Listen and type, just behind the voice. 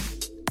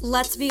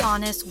Let's be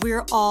honest,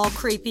 we're all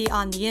creepy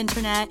on the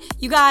internet.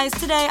 You guys,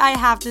 today I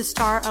have the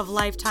star of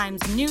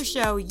Lifetime's new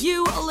show,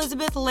 You,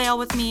 Elizabeth Lail,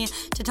 with me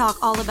to talk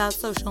all about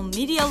social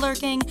media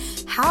lurking,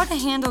 how to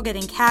handle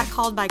getting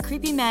catcalled by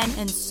creepy men,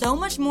 and so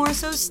much more,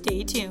 so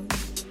stay tuned.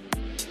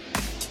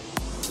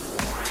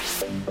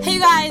 Hey you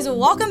guys,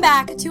 welcome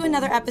back to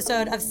another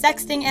episode of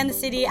Sexting and the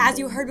City. As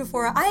you heard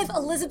before, I have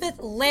Elizabeth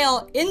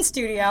Lail in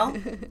studio.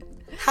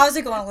 How's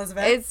it going,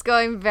 Elizabeth? It's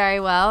going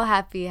very well.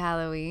 Happy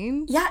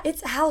Halloween. Yeah,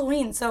 it's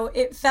Halloween, so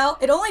it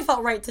only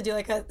felt right to do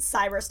like a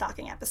cyber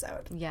stalking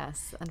episode.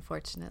 Yes,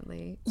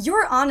 unfortunately.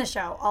 You're on a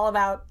show all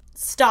about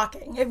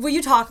stalking. Will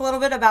you talk a little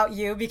bit about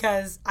You?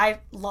 Because I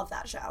love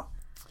that show.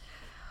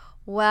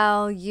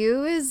 Well,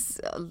 You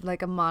is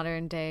like a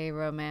modern day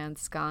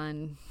romance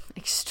gone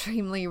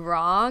extremely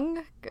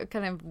wrong.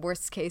 Kind of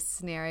worst case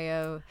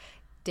scenario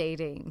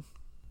dating.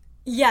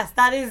 Yes,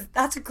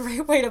 that's a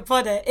great way to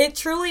put it. It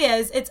truly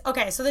is. It's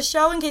okay. So the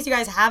show, in case you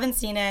guys haven't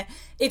seen it,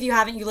 if you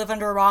haven't, you live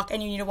under a rock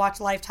and you need to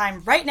watch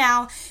Lifetime right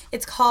now.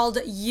 It's called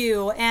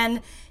You, and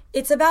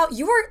it's about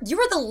you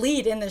were the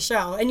lead in the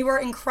show, and you were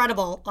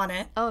incredible on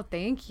it. Oh,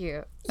 thank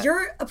you.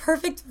 You're a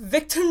perfect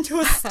victim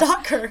to a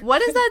stalker.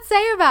 What does that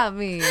say about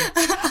me?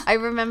 I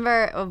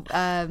remember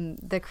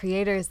the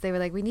creators, they were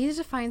like, we needed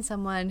to find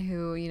someone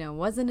who,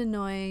 wasn't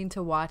annoying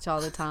to watch all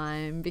the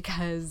time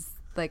because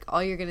like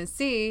all you're gonna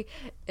see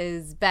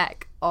is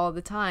Beck all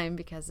the time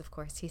because of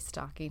course he's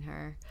stalking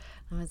her.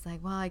 I was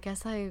like, well, I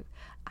guess I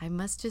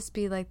must just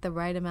be like the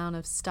right amount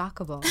of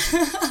stalkable.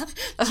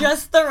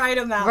 Just the right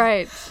amount.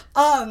 Right.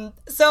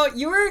 So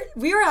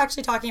we were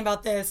actually talking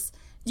about this.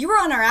 You were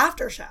on our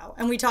after show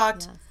and we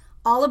talked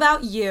all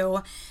about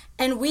You,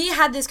 and we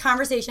had this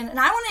conversation, and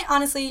I want to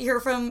honestly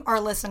hear from our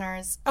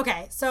listeners.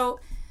 Okay,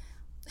 so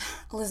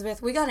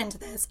Elizabeth, we got into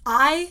this.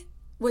 I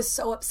was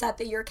so upset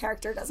that your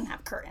character doesn't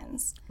have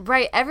curtains.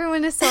 Right.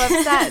 Everyone is so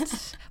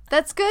upset.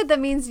 That's good. That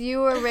means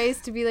you were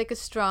raised to be like a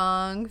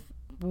strong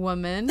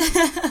woman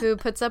who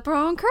puts up her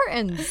own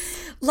curtains.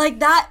 Like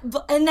that.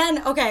 And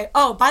then, okay.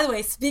 Oh, by the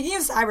way, speaking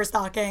of cyber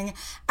stalking,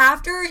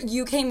 after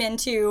you came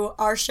into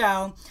our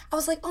show, I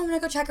was like, oh, I'm going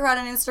to go check her out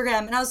on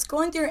Instagram. And I was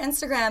going through your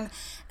Instagram, and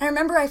I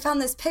remember I found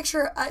this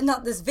picture,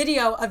 this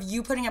video of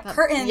you putting up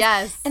curtains.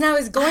 Yes. And I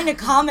was going to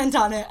comment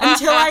on it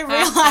until I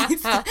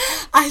realized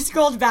I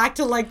scrolled back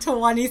to like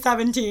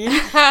 2017.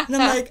 And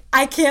I'm like,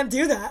 I can't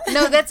do that.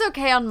 No, that's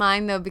okay on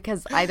mine though,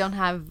 because I don't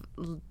have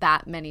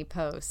that many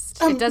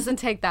posts. It doesn't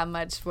take that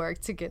much work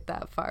to get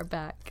that far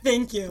back.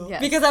 Thank you.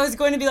 Yes. Because I was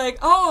going to be like,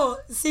 oh,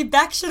 see,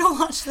 Beck should have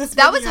watched this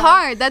video. That was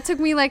hard. That took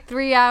me like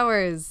 3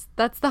 hours.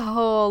 That's the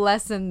whole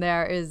lesson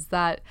there, is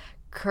that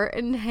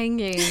curtain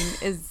hanging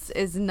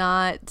is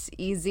not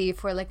easy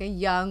for like a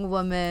young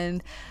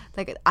woman.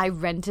 Like I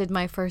rented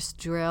my first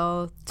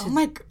drill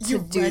to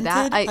do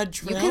that. A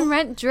drill? You can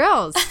rent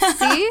drills.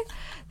 See?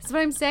 That's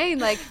what I'm saying.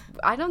 Like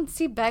I don't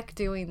see Beck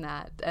doing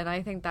that, and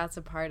I think that's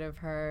a part of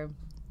her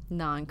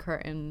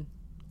non-curtain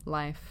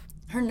life.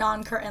 Her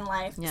non-curtain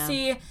life. Yeah.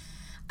 See, I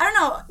don't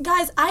know.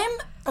 Guys,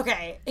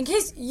 okay, in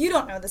case you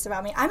don't know this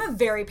about me, I'm a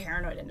very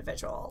paranoid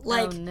individual.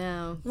 Like, oh,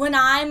 no. When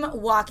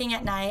I'm walking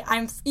at night,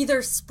 I'm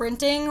either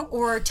sprinting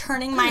or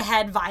turning my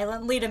head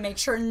violently to make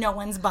sure no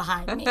one's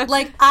behind me.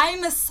 Like,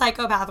 I'm a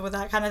psychopath with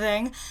that kind of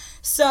thing.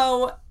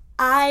 So,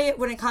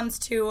 when it comes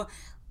to,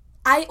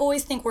 I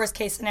always think worst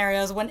case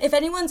scenarios. If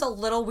anyone's a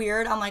little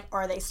weird, I'm like,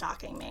 are they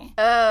stalking me?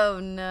 Oh,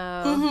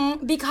 no.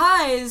 Mm-hmm.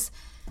 Because,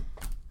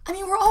 I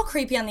mean, we're all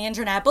creepy on the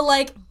internet, but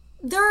like,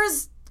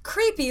 there's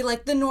creepy,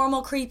 like the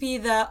normal creepy,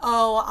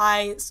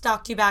 I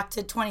stalked you back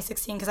to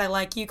 2016 because I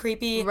like you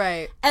creepy.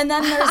 Right. And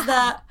then there's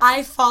the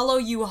I follow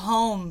you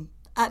home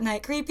at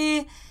night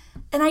creepy.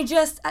 And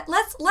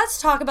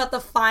let's talk about the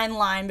fine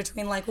line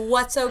between like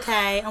what's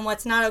okay and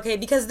what's not okay,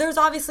 because there's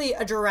obviously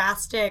a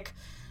drastic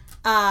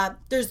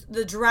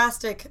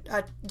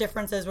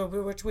differences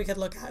which we could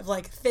look at,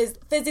 like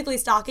physically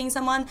stalking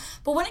someone.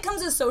 But when it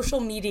comes to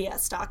social media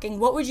stalking,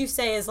 what would you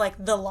say is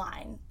like the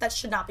line that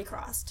should not be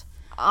crossed?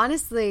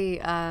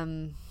 Honestly,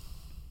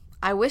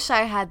 I wish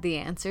I had the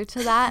answer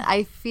to that.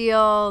 I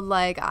feel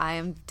like I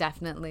am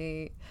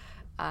definitely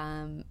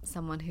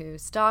someone who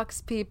stalks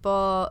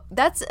people.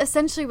 That's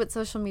essentially what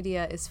social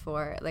media is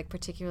for, like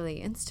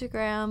particularly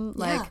Instagram.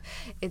 Like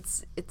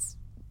it's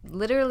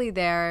literally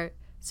there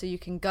so you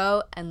can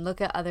go and look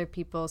at other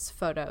people's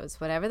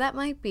photos, whatever that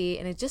might be.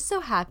 And it just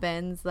so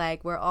happens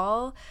like we're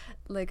all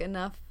like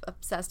enough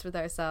obsessed with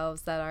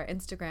ourselves that our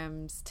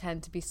Instagrams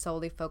tend to be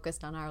solely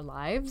focused on our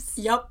lives.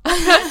 Yep.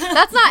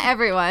 That's not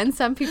everyone.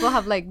 Some people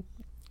have like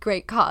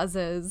great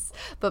causes,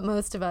 but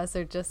most of us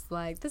are just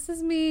like, this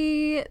is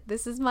me,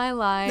 this is my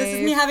life, this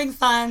is me having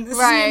fun, this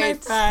right. is me and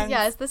my friends.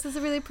 Yes, this is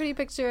a really pretty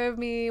picture of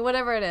me,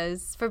 whatever it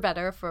is, for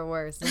better or for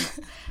worse.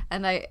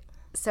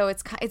 So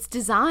it's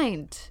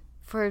designed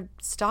for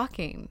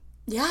stalking.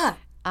 Yeah.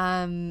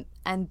 And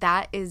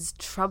that is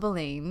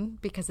troubling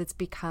because it's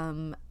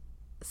become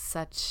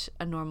such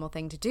a normal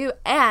thing to do,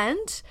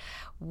 and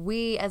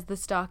we as the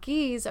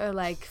stalkees are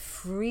like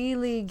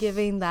freely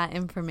giving that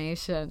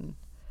information.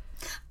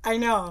 I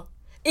know.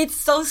 It's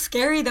so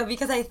scary though,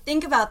 because I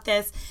think about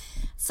this.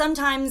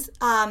 Sometimes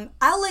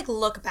I'll like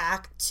look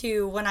back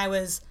to when I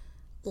was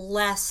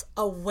less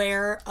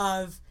aware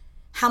of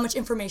how much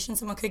information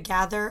someone could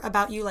gather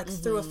about you, like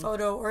through a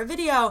photo or a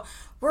video,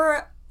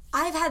 where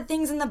I've had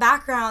things in the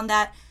background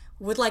that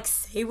would like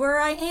say where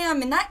I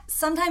am, and that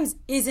sometimes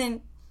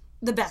isn't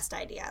the best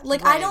idea.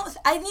 Like Right.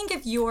 I think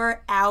if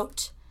you're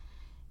out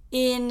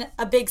in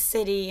a big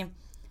city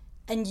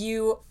and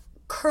you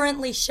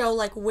currently show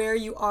like where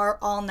you are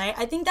all night,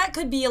 I think that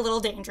could be a little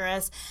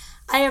dangerous.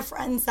 I have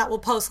friends that will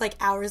post like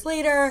hours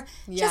later,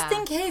 just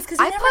in case, because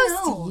you never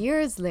post know.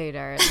 years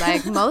later.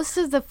 Like most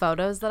of the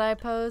photos that I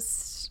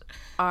post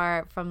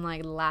are from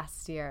like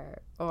last year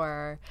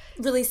or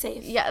Really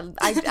safe. yeah.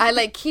 I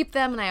like keep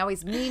them and I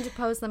always mean to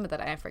post them, but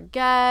then I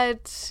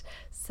forget.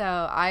 So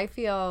I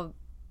feel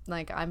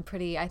like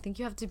I think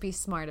you have to be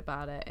smart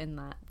about it in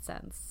that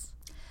sense.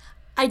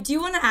 I do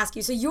want to ask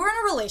you, so you're in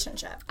a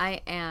relationship.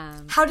 I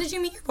am How did you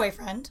meet your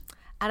boyfriend?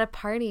 at a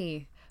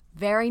party.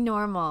 Very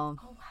normal.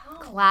 Oh, wow.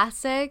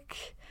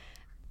 Classic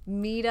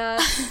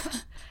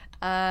meetup.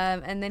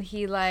 And then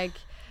he like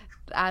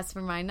asked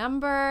for my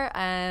number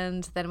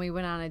and then we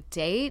went on a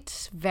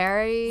date.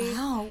 Very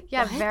Wow,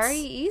 yeah, what? very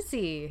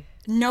easy.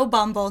 No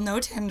Bumble, no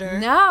Tinder.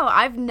 No,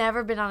 I've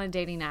never been on a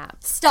dating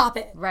app. Stop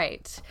it.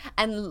 Right.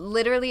 And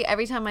literally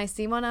every time I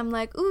see one, I'm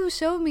like, ooh,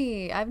 show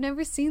me. I've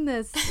never seen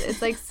this.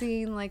 It's like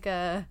seeing like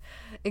a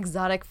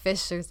exotic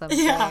fish or something.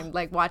 Yeah.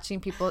 Like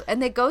watching people.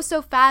 And they go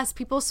so fast.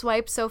 People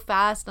swipe so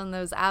fast on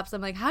those apps.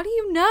 I'm like, how do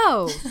you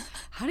know?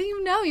 How do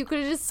you know? You could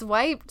have just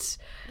swiped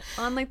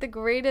on like the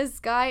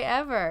greatest guy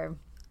ever.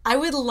 I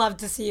would love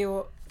to see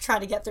you try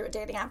to get through a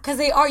dating app, because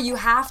you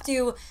have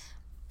to,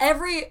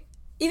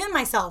 even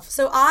myself.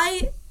 So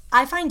I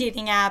find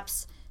dating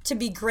apps to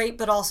be great,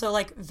 but also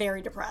like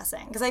very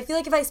depressing, because I feel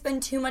like if I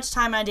spend too much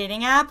time on a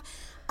dating app,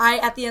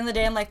 at the end of the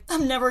day, I'm like,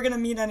 I'm never going to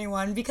meet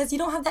anyone, because you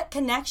don't have that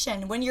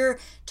connection. When you're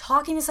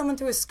talking to someone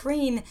through a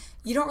screen,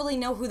 you don't really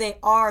know who they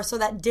are. So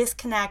that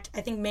disconnect,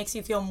 I think, makes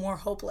you feel more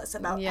hopeless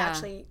about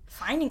actually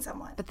finding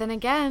someone. But then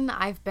again,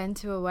 I've been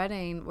to a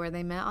wedding where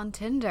they met on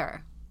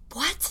Tinder.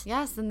 What?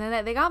 Yes, and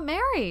then they got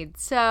married.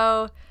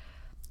 So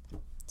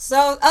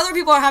So other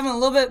people are having a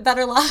little bit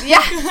better luck.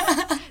 yeah,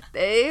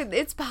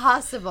 it's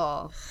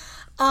possible.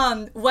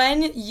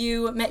 When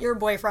you met your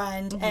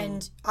boyfriend,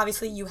 and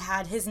obviously you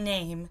had his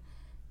name,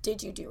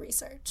 did you do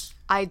research?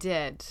 I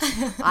did.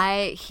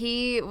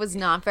 He was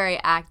not very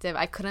active.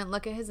 I couldn't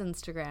look at his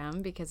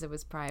Instagram because it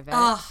was private.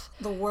 Ugh,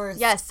 the worst.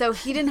 Yeah, so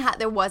he didn't have,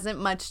 there wasn't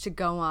much to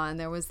go on.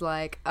 There was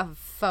like a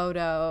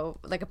photo,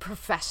 like a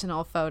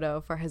professional photo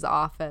for his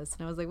office.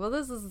 And I was like, well,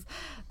 this is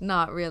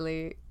not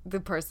really the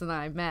person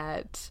I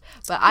met.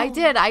 But I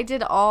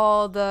did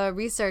all the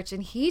research,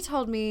 and he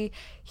told me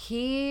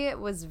he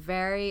was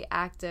very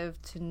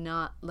active to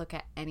not look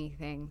at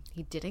anything.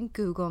 He didn't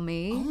Google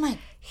me. Oh my.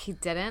 He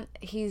didn't.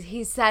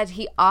 He said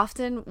he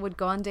often would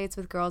go on dates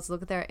with girls,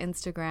 look at their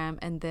Instagram,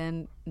 and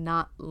then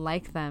not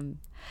like them.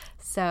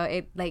 So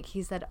it, like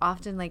he said,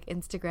 often like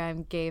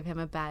Instagram gave him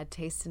a bad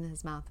taste in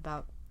his mouth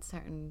about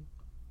certain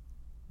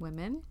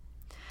women.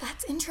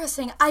 That's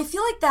interesting. I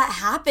feel like that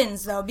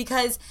happens, though,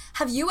 because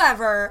have you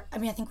ever, I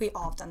mean, I think we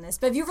all have done this,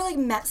 but have you ever, like,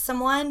 met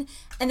someone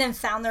and then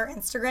found their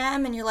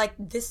Instagram and you're like,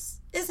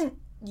 this isn't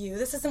you.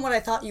 This isn't what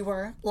I thought you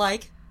were,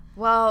 like?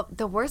 Well,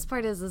 the worst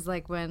part is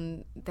like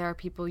when there are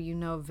people you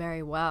know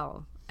very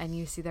well and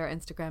you see their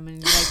Instagram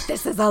and you're like,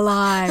 this is a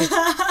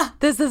lie.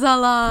 This is a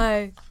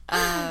lie.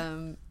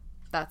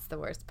 That's the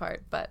worst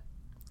part, but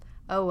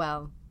oh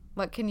well.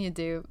 What can you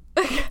do?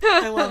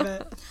 I love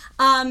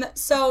it.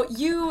 So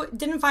you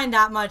didn't find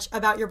that much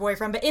about your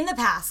boyfriend, but in the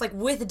past, like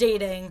with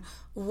dating,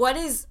 what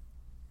is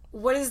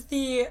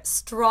the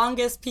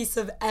strongest piece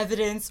of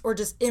evidence or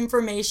just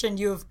information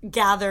you have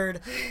gathered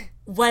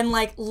when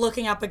like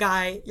looking up a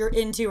guy you're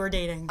into or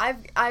dating?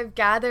 I've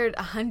gathered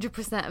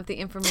 100% of the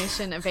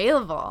information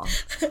available.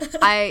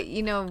 When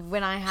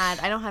I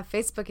don't have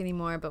Facebook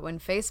anymore, but when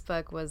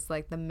Facebook was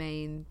like the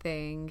main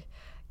thing,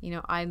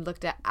 I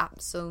looked at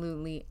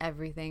absolutely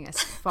everything as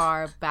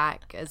far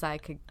back as I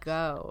could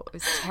go. It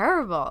was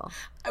terrible.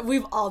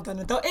 We've all done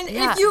it, though. And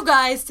Yeah. if you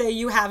guys say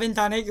you haven't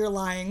done it, you're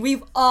lying.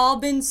 We've all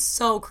been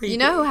so creepy. You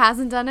know who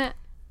hasn't done it?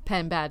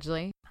 Penn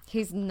Badgley.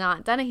 He's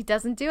not done it. He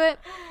doesn't do it.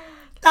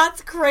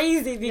 That's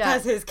crazy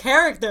because his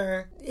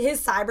character,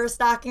 his cyber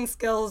stalking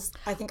skills,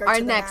 I think are to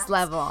the next max.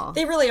 level.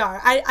 They really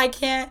are. I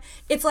can't.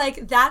 It's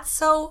like, that's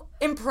so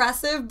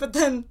impressive, but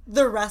then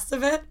the rest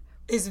of it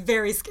is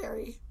very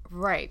scary.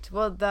 Right.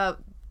 Well, the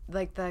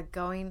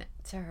going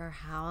to her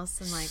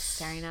house and like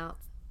staring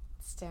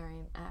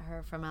at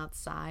her from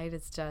outside,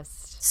 it's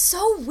just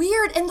So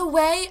weird. And the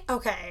way,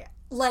 okay,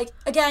 like,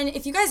 again,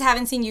 if you guys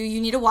haven't seen You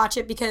need to watch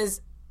it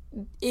because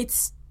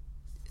it's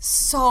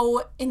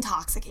so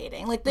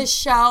intoxicating. Like, this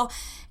show,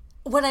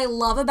 what I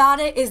love about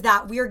it is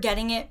that we're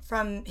getting it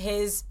from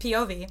his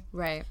POV.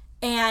 right.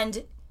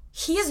 And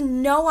he has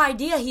no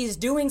idea he's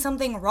doing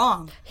something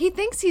wrong. He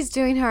thinks he's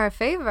doing her a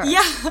favor.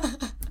 Yeah.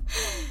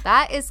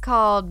 That is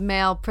called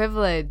male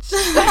privilege.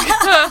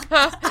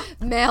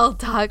 Male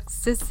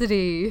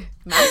toxicity.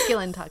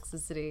 Masculine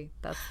toxicity.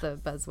 That's the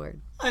buzzword.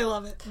 I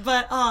love it.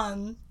 But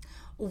I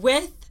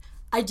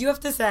do have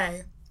to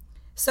say,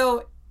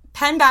 so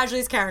Penn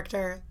Badgley's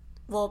character,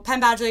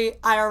 Penn Badgley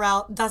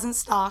IRL doesn't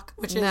stalk,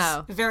 which is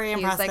very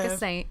impressive. He's like a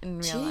saint in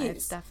real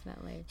life,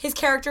 definitely. His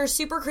character is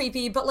super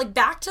creepy, but like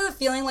back to the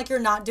feeling like you're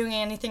not doing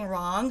anything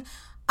wrong.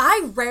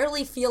 I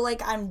rarely feel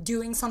like I'm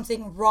doing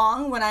something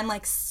wrong when I'm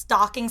like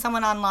stalking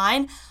someone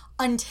online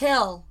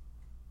until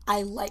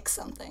I like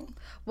something.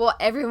 Well,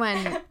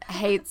 everyone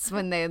hates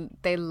when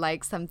they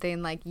like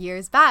something like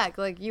years back,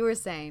 like you were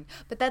saying.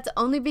 But that's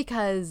only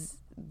because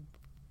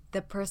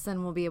the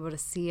person will be able to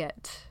see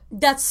it.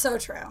 That's so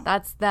true.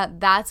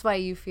 That's why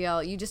you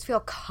just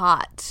feel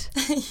caught.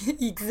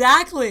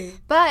 Exactly.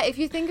 But if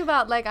you think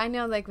about, like, I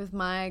know, like, with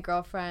my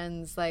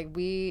girlfriends, like,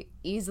 we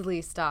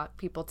easily stalk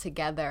people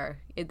together.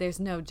 There's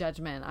no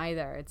judgment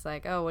either. It's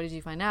like, oh, what did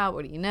you find out?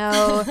 What do you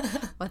know?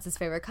 What's his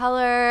favorite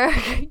color?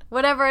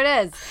 Whatever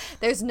it is.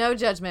 There's no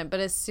judgment. But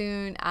as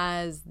soon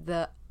as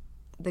the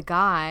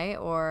guy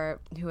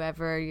or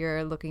whoever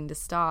you're looking to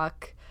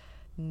stalk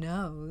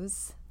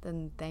knows,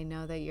 then they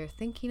know that you're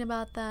thinking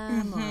about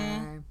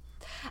them.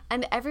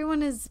 And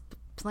everyone is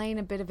playing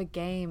a bit of a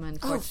game,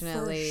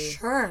 unfortunately. Oh, for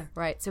sure.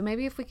 Right. So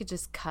maybe if we could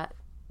just cut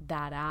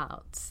that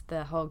out,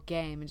 the whole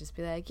game, and just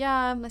be like,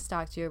 yeah, I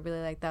stalked you. I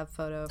really like that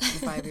photo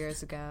from 5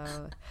 years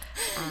ago.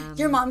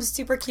 Your mom's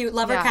super cute.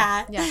 Love her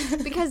cat. Yeah.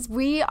 Because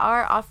we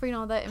are offering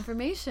all that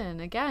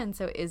information again.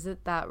 So is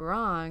it that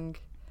wrong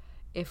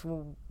if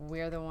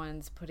we're the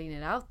ones putting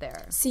it out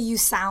there? See, you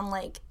sound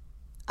like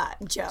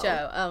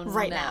Joe. Oh,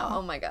 right no. now.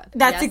 Oh my God.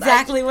 That's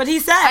exactly what he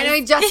said. I know,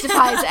 he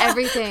justifies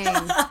everything.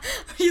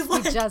 He's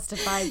like, he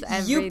justifies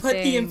everything. You put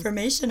the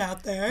information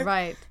out there.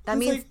 Right.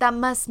 That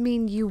must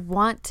mean you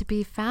want to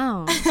be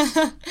found.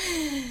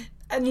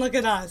 And look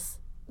at us.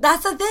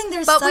 That's the thing.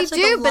 There's but such we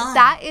do, a but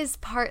that is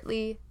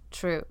partly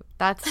true.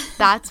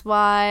 That's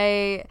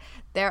why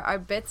there are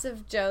bits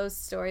of Joe's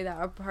story that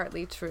are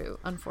partly true,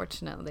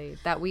 unfortunately.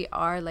 That we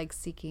are like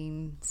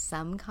seeking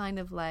some kind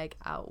of like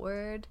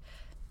outward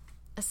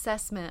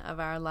assessment of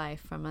our life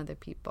from other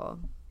people.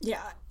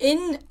 Yeah.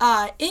 In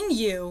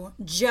you,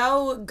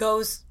 Joe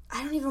goes,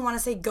 I don't even want to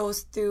say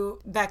goes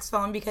through Beck's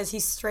phone because he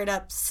straight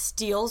up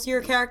steals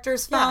your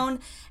character's phone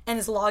and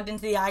is logged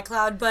into the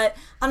iCloud. But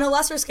on a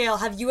lesser scale,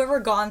 have you ever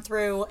gone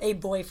through a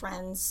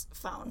boyfriend's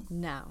phone?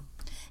 No.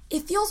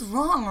 It feels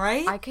wrong,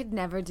 right? I could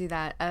never do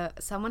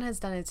that. Someone has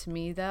done it to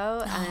me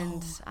though,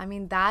 and I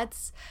mean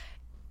that's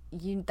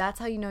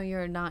how you know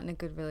you're not in a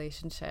good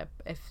relationship.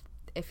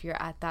 If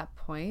you're at that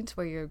point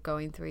where you're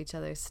going through each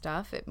other's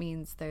stuff, it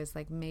means there's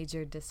like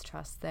major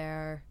distrust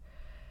there,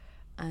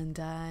 and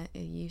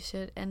you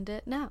should end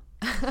it now.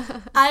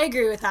 I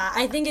agree with that.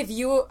 I think if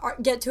you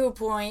get to a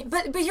point,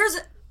 but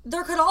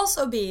there could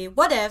also be,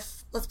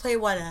 let's play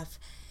what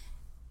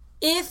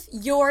if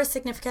your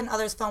significant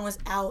other's phone was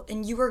out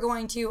and you were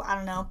going to, I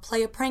don't know,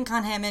 play a prank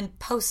on him and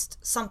post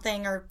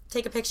something or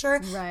take a picture,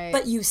 right?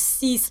 But you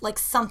see like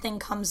something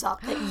comes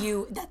up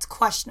that's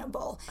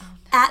questionable. Oh,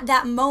 no. At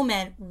that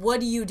moment, what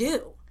do you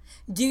do?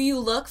 Do you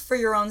look for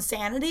your own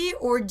sanity,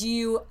 or do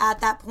you at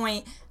that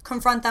point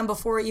confront them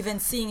before even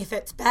seeing if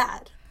it's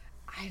bad?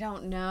 I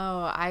don't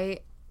know.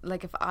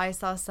 Like if I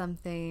saw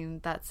something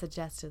that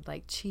suggested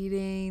like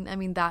cheating, I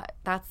mean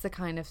that's the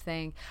kind of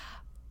thing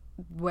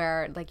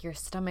where like your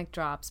stomach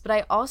drops. But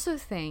I also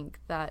think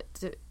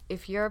that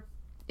if you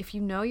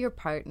know your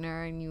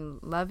partner and you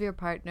love your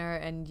partner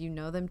and you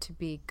know them to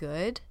be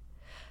good,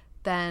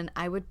 then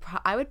I would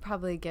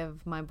probably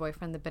give my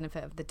boyfriend the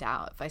benefit of the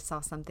doubt. If I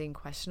saw something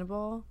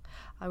questionable,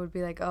 I would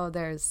be like, oh,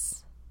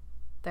 there's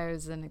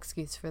an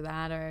excuse for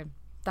that, or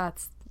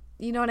that's,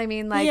 you know what I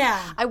mean? Like,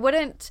 yeah. I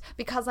wouldn't,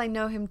 because I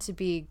know him to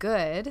be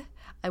good,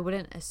 I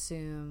wouldn't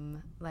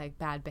assume like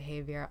bad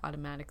behavior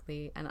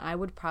automatically, and I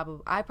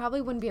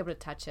probably wouldn't be able to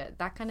touch it.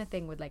 That kind of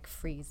thing would like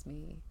freeze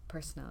me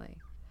personally.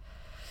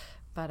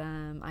 But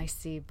I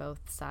see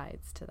both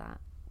sides to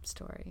that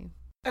story.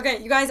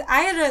 Okay, you guys, I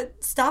had to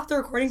stop the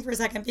recording for a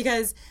second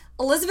because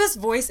Elizabeth's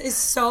voice is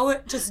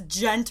so just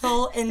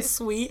gentle and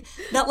sweet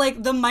that,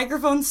 like, the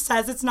microphone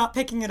says it's not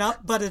picking it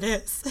up, but it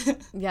is.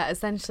 Yeah,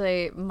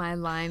 essentially, my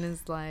line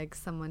is like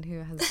someone who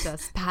has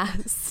just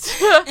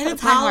passed. And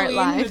it's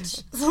Halloween,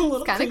 which is a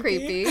little kind of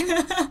creepy.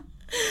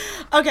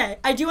 Okay,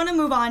 I do want to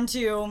move on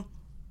to,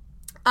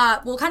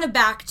 well, kind of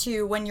back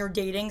to when you're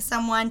dating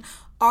someone.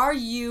 Are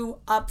you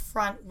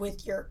upfront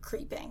with your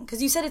creeping?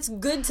 Because you said it's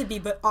good to be,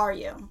 but are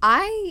you?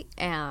 I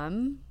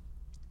am,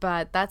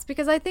 but that's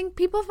because I think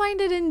people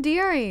find it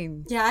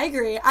endearing. Yeah, I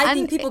agree. I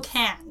think people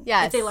can.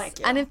 Yes. If they like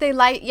you. And if they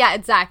like, yeah,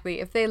 exactly.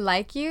 If they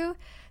like you,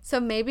 so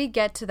maybe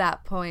get to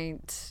that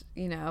point,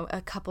 you know, a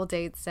couple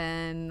dates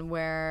in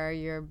where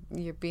you're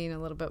being a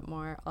little bit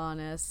more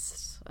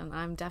honest. And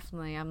I'm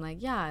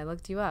like, yeah, I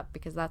looked you up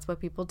because that's what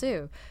people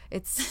do.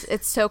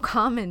 It's so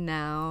common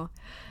now.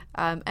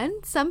 And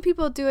some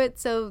people do it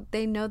so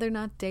they know they're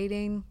not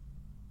dating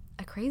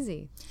a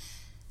crazy.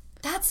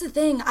 That's the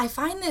thing. I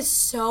find this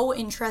so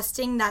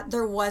interesting that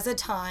there was a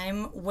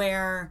time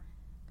where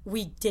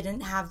we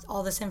didn't have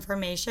all this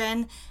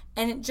information,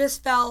 and it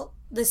just felt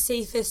the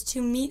safest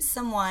to meet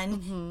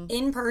someone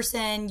in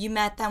person. You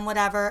met them,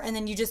 whatever, and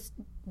then you just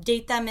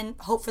date them and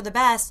hope for the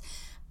best.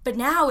 But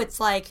now it's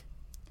like,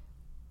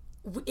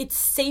 it's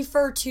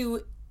safer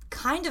to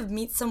kind of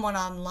meet someone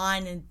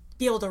online and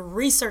be able to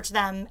research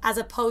them as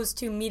opposed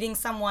to meeting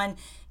someone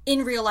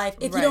in real life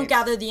if you don't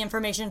gather the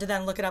information to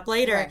then look it up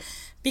later. Right.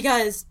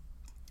 Because,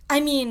 I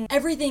mean,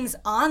 everything's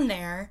on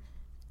there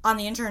on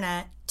the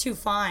internet to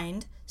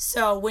find.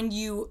 So when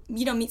you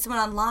meet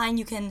someone online,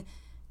 you can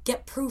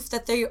get proof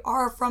that they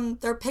are from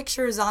their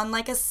pictures on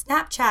like a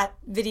Snapchat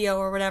video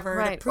or whatever.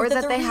 Right. Or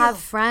that they have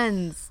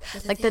friends.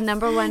 Like the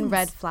number one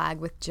red flag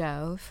with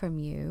Joe from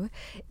you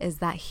is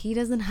that he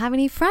doesn't have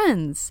any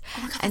friends.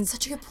 Oh my God, that's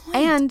such a good point.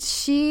 And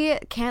she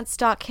can't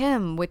stalk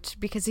him,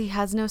 because he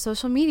has no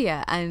social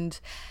media. And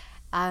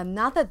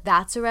not that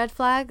that's a red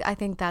flag. I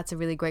think that's a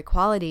really great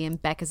quality, and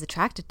Beck is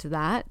attracted to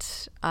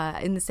that.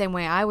 In the same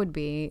way I would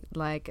be.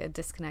 Like, a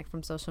disconnect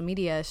from social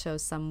media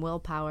shows some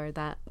willpower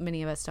that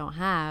many of us don't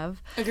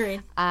have.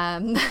 Agreed.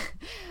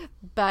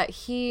 But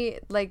he,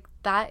 like,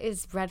 that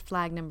is red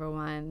flag number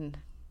one.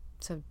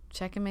 So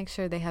check and make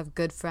sure they have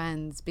good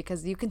friends,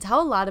 because you can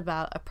tell a lot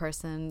about a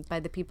person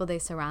by the people they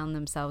surround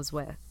themselves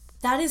with.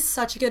 That is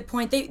such a good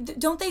point.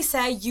 Don't they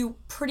say you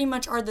pretty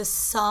much are the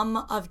sum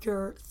of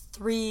your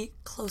 3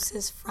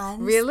 closest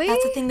friends? Really?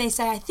 That's the thing they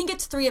say. I think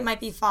it's 3. It might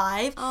be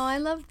 5. Oh, I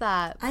love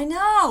that. I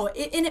know.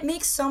 And it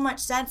makes so much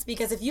sense,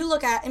 because if you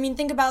look at, I mean,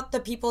 think about the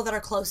people that are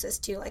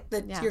closest to you, like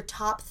your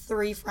top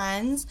 3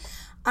 friends.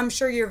 I'm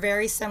sure you're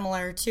very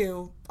similar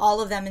to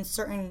all of them in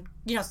certain,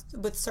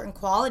 with certain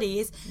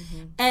qualities.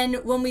 Mm-hmm. And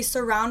when we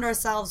surround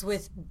ourselves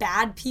with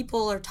bad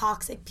people or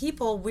toxic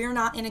people, we're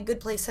not in a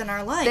good place in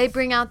our life. They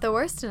bring out the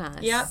worst in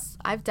us. Yep.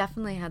 I've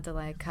definitely had to,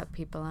 like, cut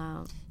people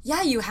out.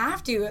 Yeah, you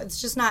have to.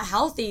 It's just not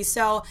healthy.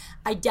 So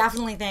I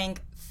definitely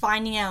think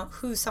finding out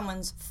who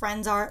someone's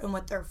friends are and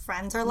what their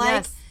friends are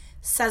like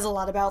says a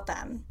lot about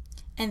them.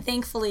 And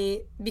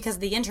thankfully, because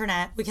of the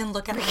internet, we can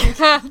look at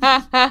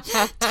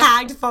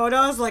tagged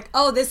photos like,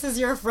 oh, this is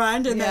your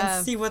friend, and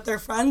then see what their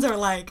friends are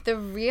like. The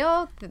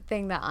real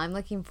thing that I'm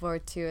looking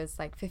forward to is,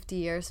 like, 50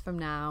 years from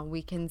now,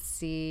 we can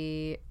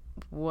see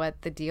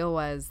what the deal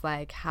was.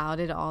 Like, how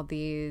did all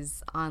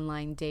these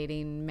online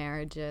dating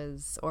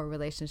marriages or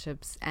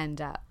relationships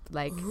end up?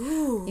 Like,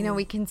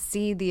 we can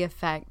see the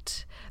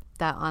effect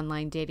that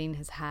online dating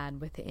has had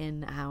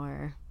within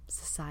our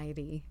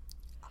society.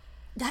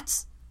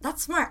 That's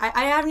smart.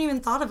 I haven't even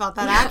thought about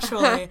that,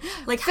 actually.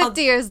 Like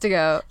 50 years to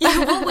go.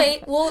 Yeah, we'll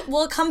wait.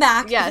 We'll come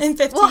back in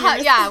 50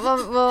 years.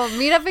 We'll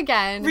meet up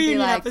again.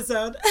 Reunion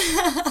episode.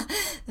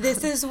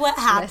 This is what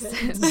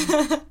happened.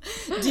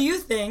 Do you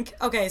think,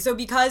 okay, so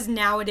because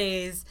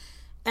nowadays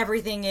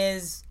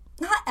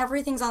not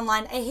everything's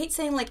online. I hate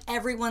saying like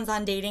everyone's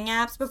on dating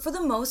apps, but for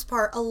the most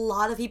part, a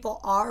lot of people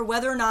are,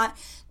 whether or not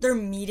they're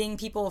meeting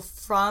people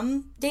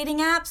from dating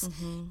apps.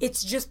 Mm-hmm.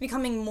 It's just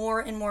becoming more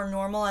and more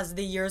normal as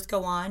the years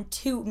go on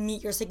to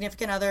meet your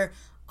significant other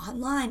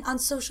online, on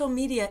social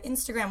media,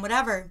 Instagram,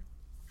 whatever.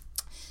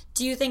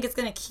 Do you think it's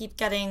going to keep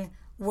getting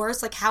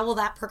worse? Like, how will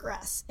that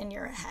progress in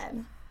your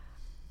head?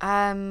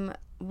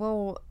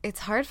 Well, it's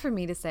hard for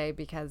me to say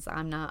because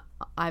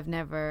I've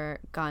never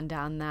gone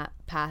down that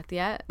path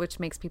yet, which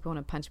makes people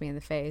want to punch me in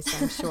the face,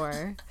 I'm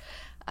sure.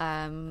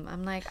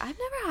 I'm like, I've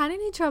never had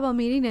any trouble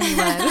meeting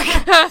anyone.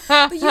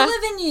 But you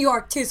live in New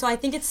York too, so I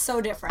think it's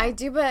so different. I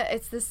do, but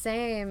it's the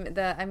same.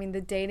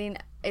 The dating,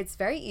 it's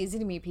very easy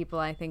to meet people,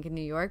 I think, in New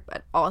York,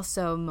 but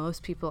also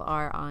most people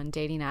are on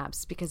dating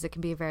apps because it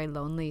can be a very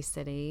lonely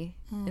city,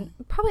 and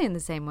probably in the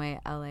same way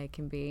LA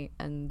can be.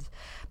 And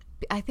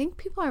I think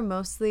people are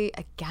mostly,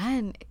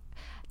 again,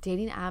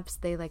 dating apps,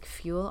 they like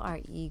fuel our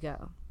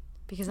ego.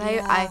 Because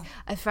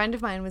a friend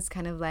of mine was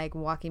kind of like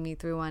walking me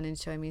through one and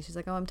showing me, she's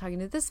like, oh, I'm talking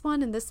to this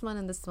one and this one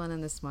and this one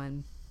and this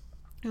one.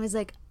 I was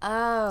like,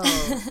 oh,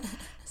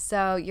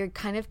 so you're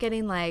kind of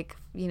getting like,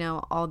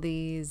 all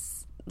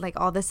these, like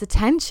all this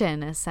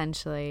attention,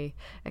 essentially.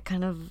 It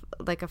kind of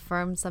like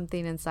affirms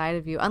something inside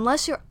of you,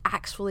 unless you're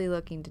actually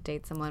looking to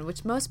date someone,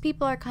 which most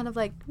people are kind of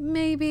like,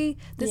 maybe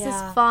this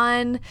is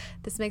fun.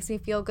 This makes me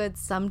feel good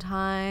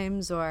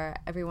sometimes, or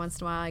every once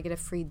in a while I get a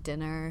free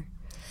dinner.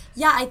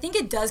 Yeah, I think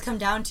it does come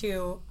down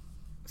to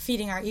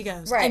feeding our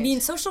egos. Right. I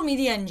mean, social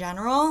media in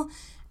general,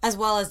 as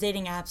well as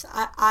dating apps.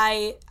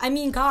 I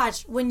mean,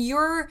 gosh, when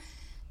you're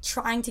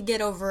trying to get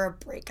over a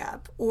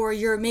breakup, or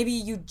maybe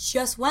you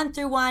just went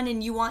through one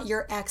and you want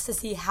your ex to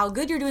see how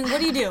good you're doing,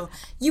 what do?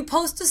 You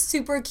post a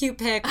super cute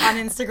pic on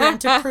Instagram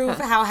to prove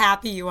how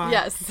happy you are.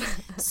 Yes.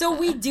 So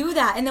we do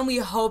that, and then we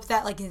hope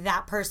that like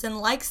that person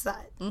likes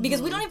that,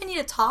 because we don't even need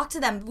to talk to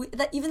them.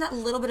 Even that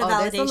little bit of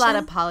validation. There's a lot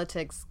of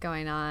politics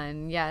going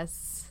on.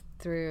 Yes,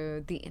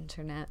 through the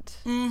internet.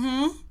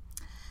 Mm-hmm.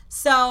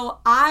 So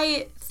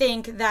I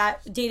think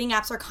that dating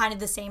apps are kind of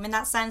the same in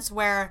that sense,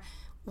 where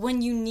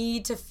when you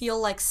need to feel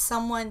like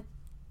someone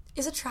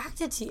is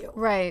attracted to you.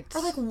 Right.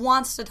 Or like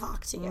wants to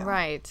talk to you.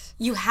 Right.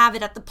 You have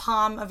it at the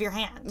palm of your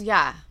hand.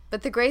 Yeah.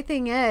 But the great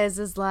thing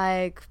is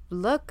like,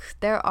 look,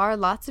 there are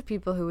lots of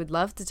people who would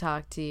love to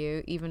talk to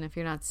you, even if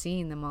you're not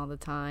seeing them all the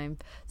time.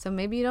 So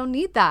maybe you don't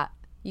need that.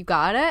 You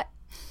got it.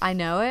 I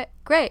know it.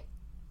 Great.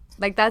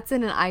 Like, that's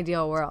in an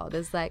ideal world.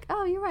 It's like,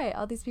 oh, you're right.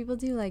 All these people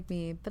do like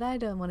me, but I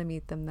don't want to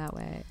meet them that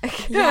way.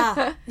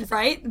 Yeah,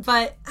 right?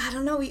 But I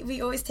don't know.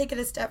 We always take it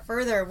a step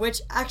further,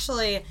 which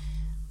actually,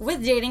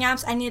 with dating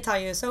apps, I need to tell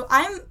you. So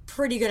I'm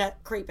pretty good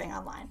at creeping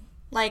online.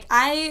 Like,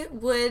 I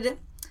would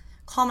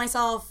call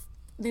myself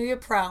maybe a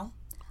pro.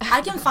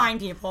 I can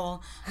find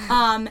people.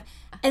 And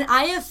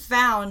I have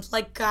found,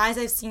 like, guys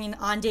I've seen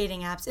on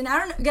dating apps. And I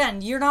don't know,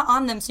 again, you're not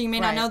on them, so you may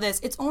not know this.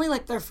 It's only,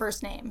 like, their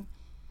first name.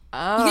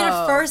 Oh. You get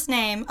a first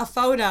name, a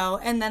photo,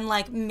 and then,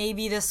 like,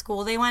 maybe the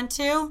school they went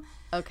to.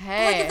 Okay.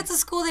 But, like, if it's a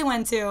school they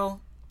went to.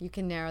 You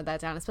can narrow that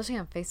down, especially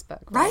on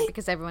Facebook, right?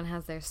 Because everyone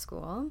has their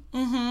school.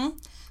 Mm-hmm.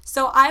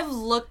 So I've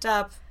looked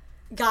up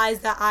guys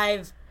that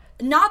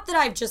not that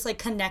I've just, like,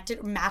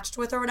 connected, matched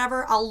with or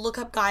whatever. I'll look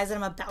up guys that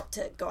I'm about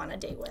to go on a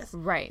date with.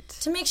 Right.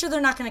 To make sure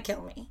they're not going to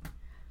kill me.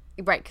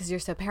 Right, because you're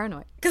so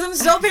paranoid. Because I'm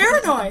so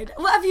paranoid.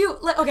 Well, have you,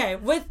 like, okay,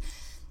 with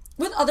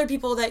other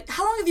people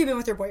how long have you been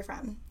with your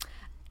boyfriend?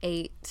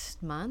 8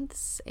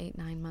 months,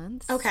 9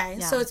 months. Okay,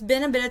 yeah. So it's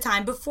been a bit of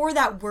time. Before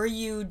that, were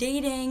you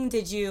dating?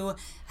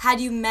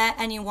 Had you met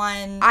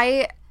anyone?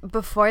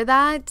 Before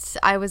that,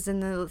 I was in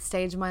the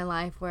stage of my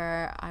life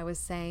where I was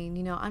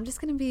saying, I'm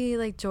just going to be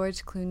like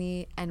George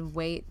Clooney and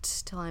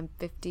wait till I'm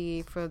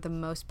 50 for the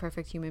most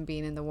perfect human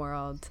being in the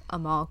world,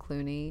 Amal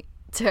Clooney,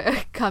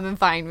 to come and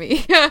find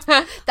me.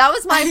 That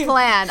was my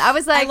plan. I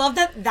was like, I love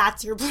that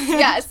that's your plan.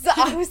 Yes.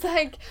 I was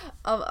like,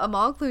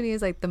 Amal Clooney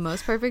is like the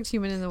most perfect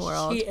human in the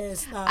world. She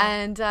is, though.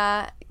 And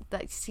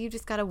you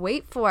just gotta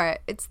wait for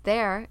it. It's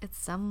there. It's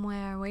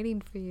somewhere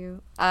waiting for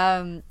you.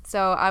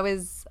 So I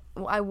was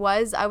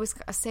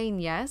saying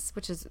yes,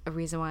 which is a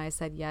reason why I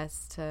said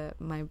yes to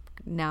my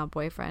now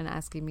boyfriend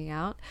asking me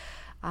out.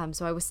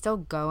 So I was still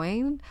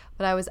going,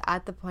 but I was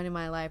at the point in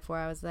my life where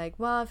I was like,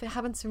 well, if it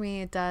happens for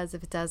me, it does.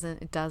 If it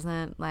doesn't, it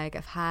doesn't. Like,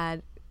 I've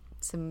had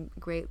some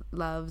great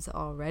loves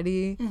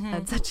already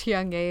at such a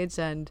young age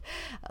and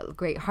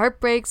great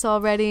heartbreaks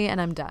already, and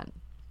I'm done.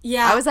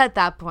 Yeah. I was at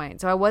that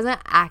point. So I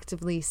wasn't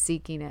actively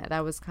seeking it.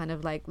 I was kind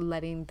of like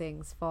letting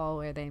things fall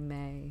where they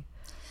may.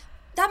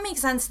 That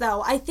makes sense,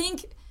 though. I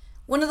think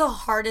one of the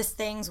hardest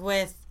things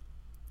with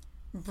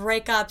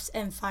breakups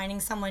and finding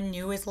someone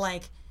new is,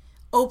 like,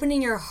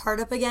 opening your heart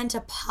up again to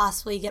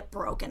possibly get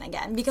broken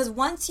again. Because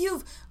once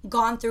you've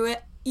gone through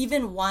it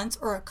even once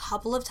or a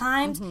couple of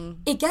times,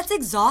 it gets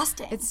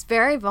exhausting. It's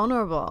very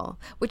vulnerable,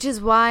 which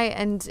is why,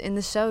 and in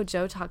the show,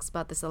 Joe talks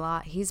about this a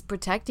lot. He's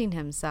protecting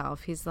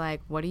himself. He's like,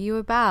 what are you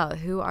about?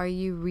 Who are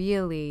you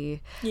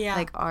really? Yeah.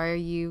 Like, are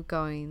you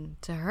going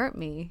to hurt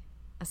me,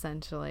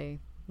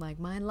 essentially? Like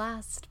my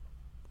last,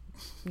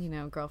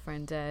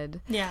 girlfriend did.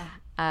 Yeah.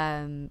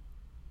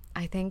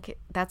 I think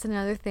that's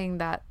another thing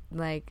that,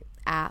 like,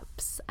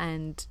 apps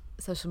and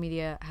social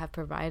media have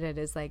provided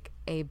is, like,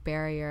 a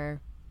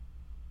barrier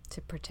to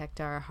protect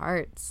our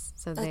hearts.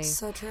 That's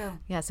so true.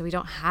 Yeah, so we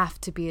don't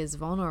have to be as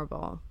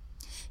vulnerable.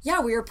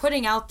 Yeah, we are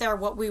putting out there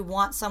what we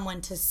want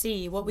someone to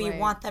see, what we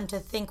want them to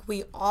think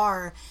we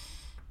are.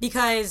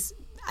 Because,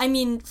 I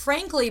mean,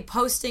 frankly,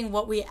 posting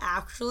what we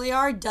actually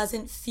are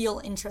doesn't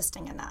feel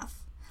interesting enough.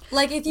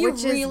 Like, if you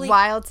Which is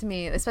wild to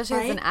me, especially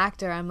as an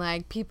actor. I'm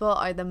like, people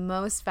are the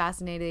most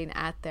fascinating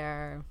at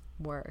their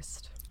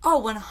worst.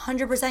 Oh,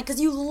 100%. Because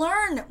you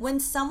learn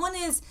when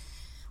someone's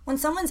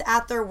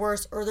at their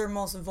worst or their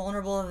most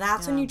vulnerable,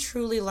 that's when you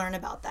truly learn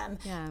about them.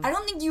 Yeah. I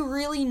don't think you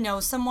really know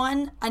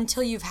someone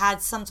until you've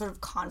had some sort of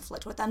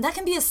conflict with them. That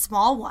can be a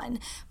small one,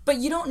 but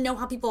you don't know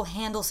how people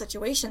handle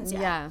situations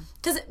yet. Yeah.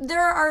 Because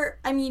there are,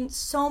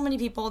 so many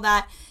people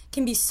that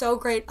can be so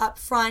great up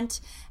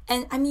front.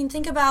 And,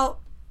 think about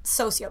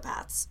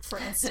sociopaths, for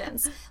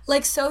instance.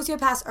 Like,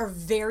 sociopaths are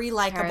very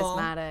likable,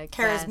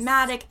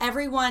 charismatic. Yes.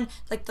 Everyone,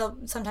 like,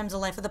 sometimes the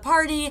life of the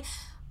party,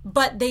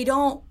 but they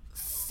don't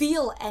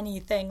feel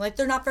anything. Like,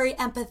 they're not very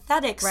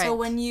empathetic. Right. So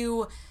when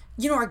you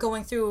are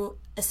going through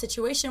a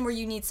situation where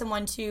you need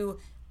someone to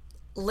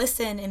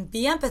listen and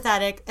be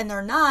empathetic, and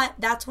they're not,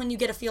 that's when you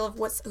get a feel of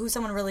who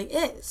someone really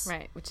is.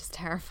 Right, which is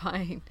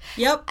terrifying.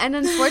 Yep. And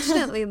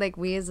unfortunately, like,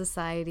 we as a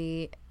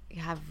society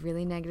have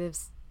really negative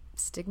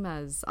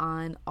stigmas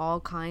on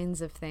all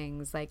kinds of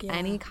things. Like,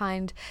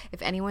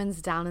 if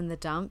anyone's down in the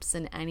dumps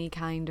in any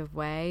kind of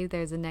way,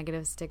 there's a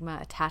negative stigma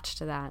attached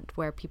to that,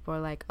 where people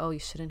are like, oh, you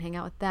shouldn't hang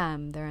out with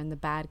them, they're in the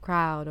bad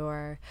crowd,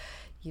 or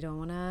you don't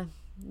want to,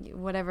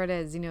 whatever it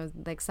is.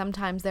 Like,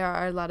 sometimes there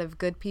are a lot of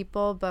good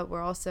people, but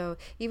we're also,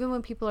 even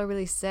when people are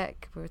really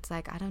sick, where it's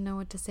like, I don't know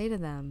what to say to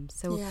them.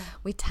 So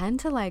we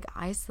tend to, like,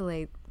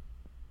 isolate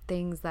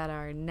things that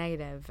are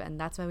negative, and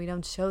that's why we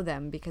don't show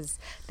them, because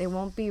they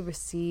won't be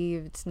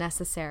received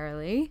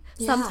necessarily.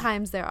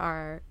 Sometimes there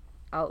are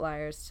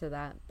outliers to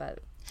that, but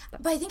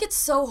I think it's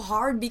so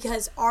hard,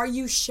 because are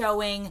you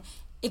showing,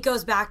 it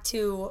goes back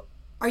to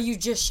are you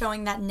just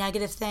showing that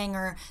negative thing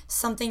or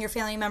something your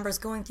family member is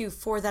going through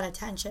for that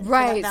attention?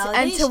 Right. For that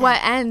validation? And to what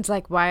end?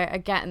 Like, why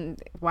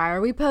are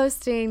we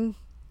posting?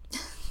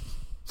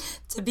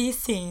 To be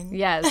seen.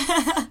 Yes.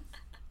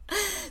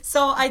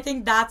 So I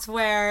think that's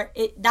why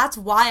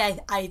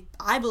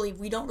I believe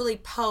we don't really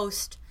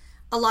post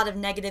a lot of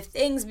negative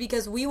things,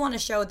 because we want to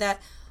show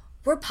that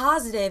we're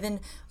positive and,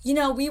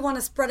 we want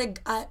to spread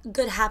a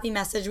good, happy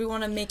message. We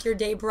want to make your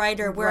day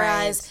brighter.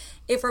 Whereas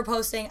if we're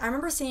posting, I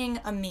remember seeing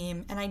a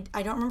meme, and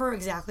I don't remember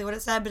exactly what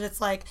it said, but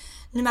it's like,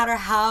 no matter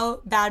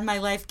how bad my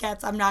life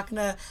gets, I'm not going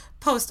to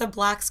post a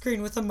black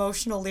screen with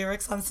emotional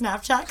lyrics on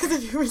Snapchat, because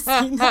have you ever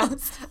seen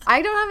those?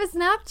 I don't have a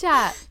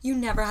Snapchat. You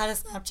never had a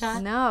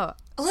Snapchat? No.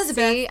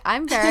 Elizabeth. See,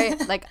 I'm very,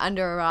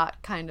 under a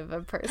rock kind of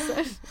a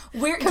person.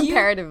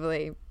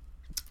 Comparatively.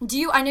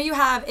 I know you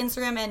have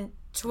Instagram and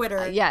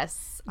Twitter.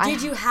 Yes.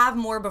 Did you have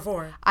more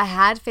before? I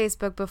had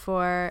Facebook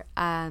before,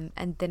 and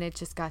then it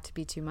just got to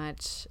be too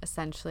much.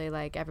 Essentially,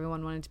 like,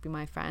 everyone wanted to be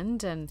my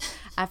friend, and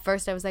at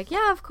first I was like,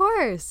 yeah, of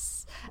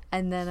course.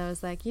 And then I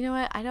was like, you know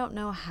what? I don't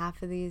know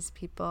half of these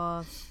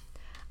people.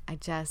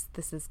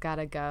 This has got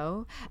to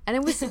go. And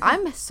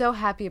I'm so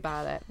happy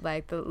about it.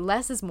 Like, the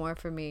less is more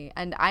for me.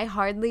 And I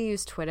hardly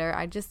use Twitter.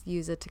 I just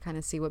use it to kind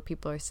of see what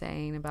people are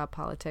saying about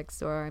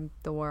politics or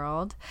the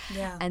world.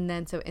 Yeah. And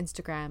then, so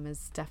Instagram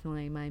is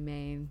definitely my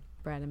main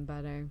bread and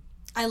butter.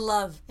 I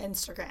love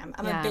Instagram.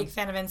 I'm a big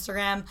fan of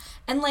Instagram.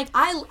 And, like,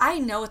 I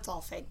know it's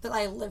all fake, but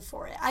I live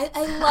for it. I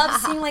love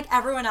seeing, like,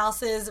 everyone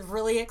else's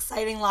really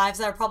exciting lives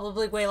that are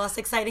probably way less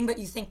exciting, but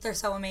you think they're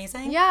so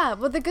amazing. Yeah.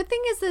 Well, the good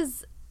thing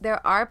is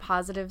there are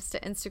positives to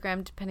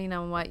Instagram depending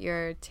on what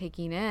you're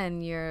taking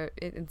in.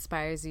 It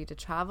inspires you to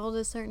travel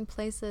to certain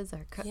places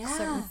or cook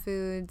certain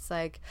foods.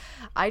 Like,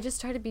 I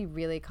just try to be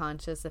really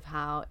conscious of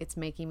how it's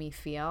making me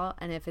feel.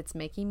 And if it's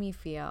making me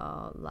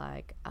feel,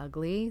 like,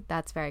 ugly,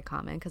 that's very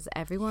common, because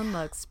everyone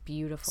looks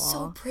beautiful.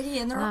 So pretty.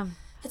 And they're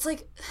it's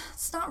like,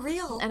 it's not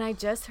real. And I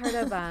just heard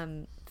of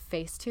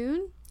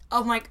Facetune.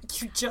 Oh my,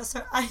 you just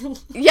heard,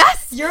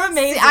 yes! You're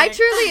amazing.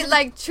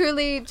 I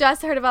truly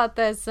just heard about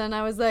this, and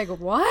I was like,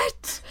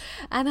 what?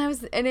 And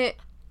it,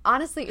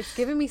 honestly, it's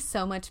given me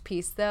so much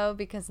peace, though,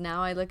 because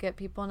now I look at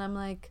people and I'm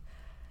like,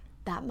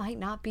 that might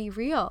not be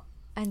real.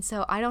 And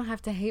so I don't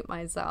have to hate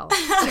myself.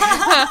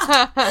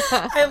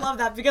 I love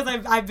that, because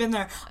I've been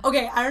there.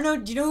 Okay, I don't know,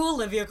 do you know who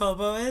Olivia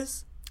Cobo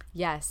is?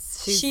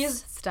 Yes,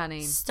 she's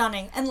stunning.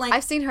 Stunning. And, like,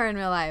 I've seen her in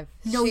real life.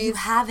 No, you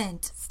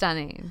haven't.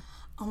 Stunning.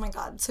 Oh my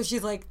God. So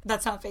she's like,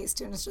 that's not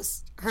Facetune, it's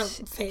just her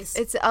face.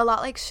 It's a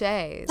lot like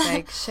Shay,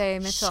 Shay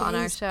Mitchell on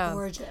our show.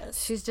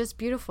 Gorgeous. She's just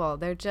beautiful.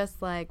 They're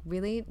just, like,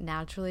 really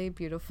naturally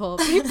beautiful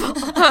people.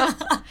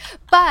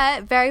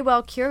 But very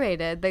well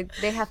curated.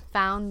 They have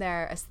found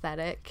their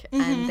aesthetic,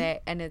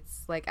 and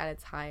it's, like, at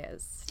its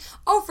highest.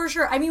 Oh, for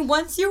sure. I mean,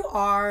 once you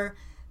are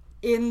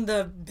in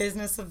the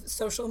business of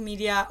social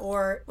media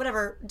or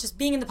whatever, just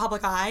being in the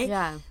public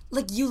eye,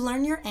 like, you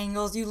learn your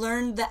angles, you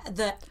learn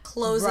the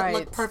clothes that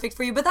look perfect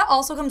for you. But that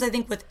also comes, I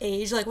think, with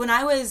age. Like, when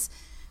I was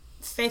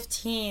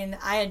 15,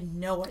 I had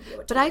no idea what to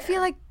wear. But I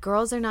feel like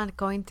girls are not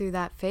going through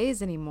that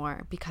phase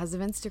anymore because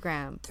of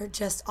Instagram. They're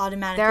just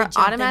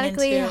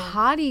automatically into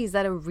hotties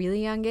at a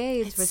really young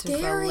age, which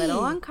is a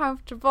little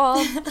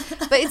uncomfortable.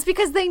 But it's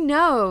because they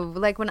know,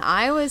 like, when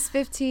I was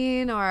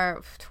 15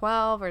 or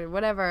 12 or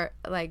whatever,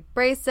 like,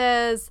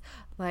 braces,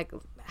 like,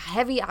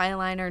 heavy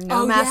eyeliner,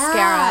 no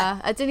mascara.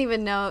 I didn't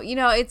even know.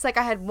 It's like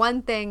I had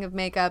one thing of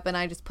makeup and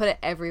I just put it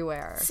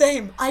everywhere.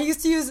 Same. I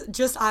used to use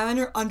just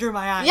eyeliner under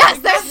my eyes. Yes,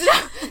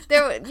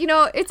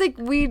 it's like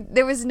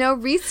there was no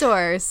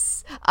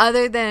resource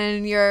other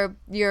than your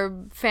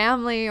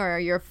family or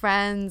your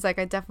friends. Like,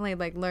 I definitely,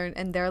 like, learned,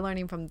 and they're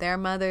learning from their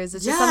mothers.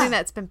 It's just something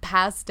that's been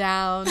passed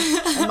down.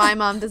 And my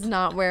mom does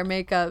not wear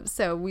makeup,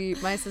 so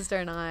my sister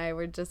and I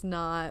were just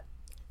not.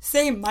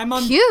 Same. My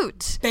mom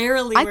cute.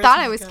 Barely. I thought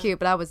I was cute,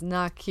 but I was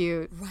not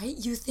cute. Right?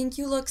 You think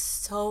you look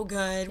so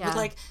good with,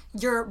 like,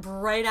 your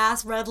bright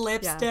ass red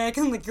lipstick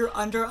and, like, your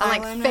under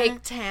eyeliner. Like, fake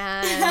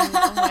tan.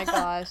 Oh my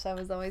gosh, I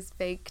was always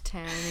fake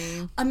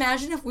tanning.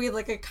 Imagine if we had,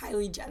 like, a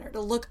Kylie Jenner to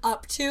look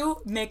up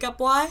to makeup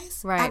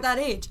wise at that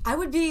age. I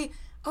would be,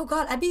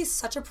 I'd be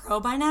such a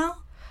pro by now.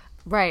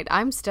 Right,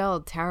 I'm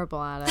still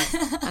terrible at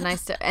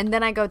it, and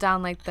then I go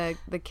down, like,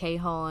 the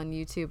K-hole on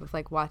YouTube of,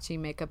 like,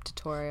 watching makeup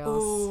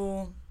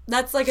tutorials. Ooh.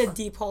 That's, like, a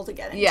deep hole to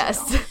get into.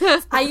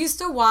 Yes. I used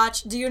to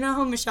watch, do you know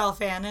who Michelle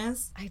Phan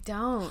is? I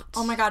don't.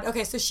 Oh my God.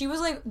 Okay, so she was,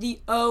 like,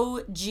 the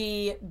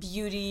OG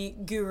beauty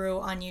guru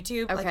on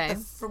YouTube. Okay. Like,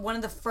 for one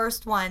of the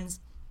first ones.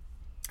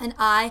 And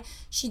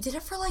she did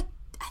it for, like,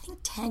 I think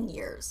 10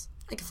 years.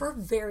 Like, for a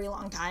very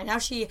long time. Now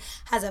she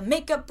has a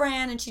makeup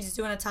brand and she's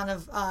doing a ton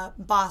of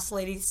boss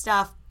lady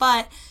stuff.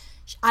 But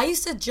I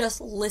used to just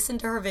listen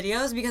to her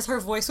videos because her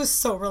voice was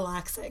so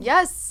relaxing.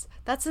 Yes.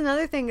 That's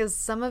another thing, is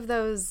some of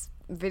those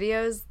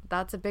videos,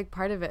 that's a big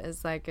part of it,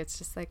 is like it's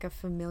just like a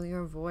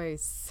familiar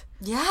voice.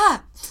 Yeah.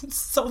 It's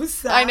so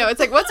sad. I know. It's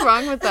like, what's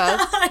wrong with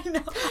us? I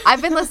know.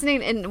 I've been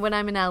listening, and when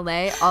I'm in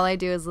LA, all I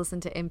do is listen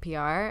to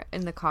NPR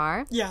in the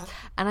car. Yeah.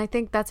 And I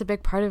think that's a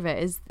big part of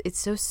it, is it's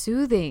so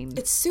soothing.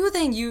 It's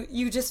soothing.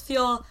 You just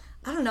feel,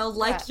 I don't know,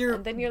 like you're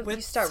and then you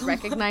with start someone.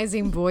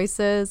 recognizing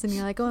voices, and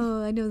you're like,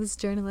 oh, I know this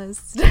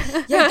journalist.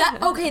 Yeah,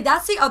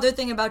 that's the other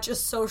thing about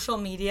just social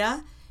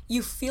media.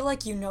 You feel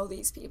like you know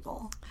these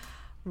people.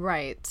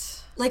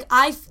 Right. Like,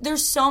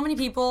 there's so many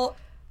people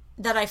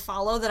that I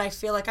follow that I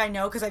feel like I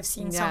know because I've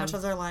seen so much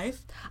of their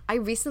life. I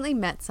recently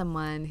met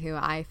someone who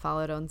I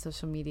followed on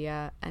social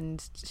media,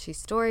 and she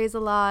stories a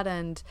lot,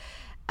 and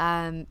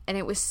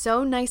it was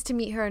so nice to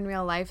meet her in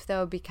real life,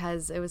 though,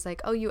 because it was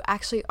like, oh, you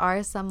actually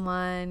are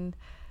someone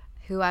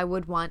who I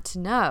would want to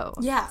know.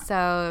 Yeah.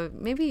 So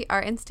maybe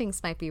our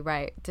instincts might be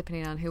right,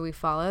 depending on who we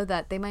follow,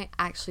 that they might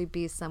actually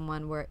be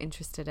someone we're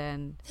interested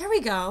in. There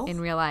we go. In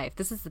real life.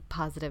 This is a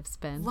positive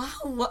spin. Wow.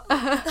 Look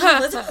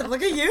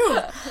at you.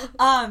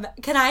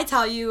 Can I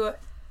tell you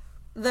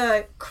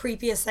the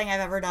creepiest thing I've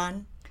ever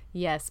done?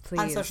 Yes, please.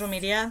 On social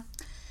media?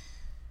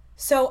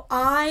 So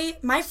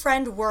my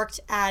friend worked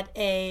at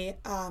a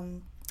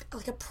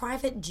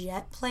private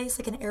jet place,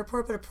 like an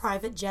airport, but a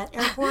private jet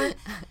airport.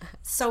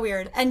 So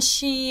weird. And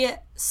she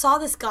saw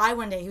this guy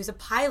one day. He was a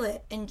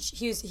pilot, and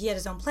he had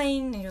his own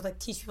plane, and he would like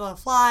teach people how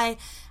to fly.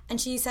 And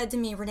she said to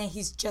me, Renee,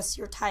 he's just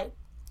your type.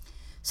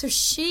 So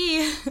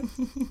she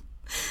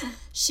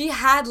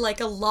had like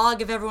a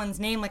log of everyone's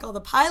name, like all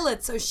the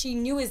pilots. So she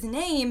knew his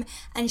name,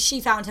 and she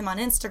found him on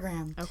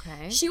Instagram.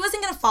 Okay. She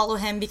wasn't going to follow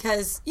him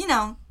because,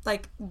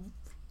 like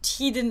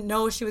he didn't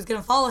know she was going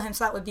to follow him,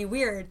 so that would be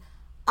weird.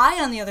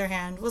 I, on the other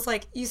hand, was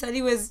like, you said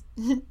he was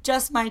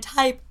just my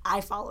type.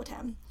 I followed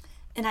him,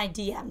 and I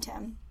DM'd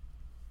him.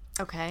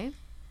 Okay.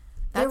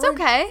 That's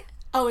okay.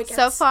 Oh, it gets...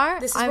 So far,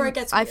 this is where it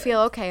gets weird. I feel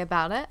okay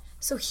about it.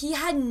 So he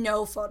had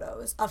no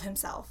photos of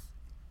himself.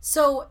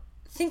 So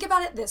think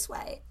about it this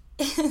way.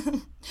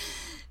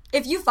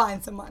 If you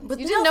find someone...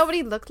 You didn't know what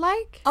he looked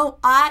like? Oh,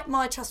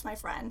 I trust my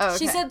friend. Oh, okay.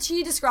 She said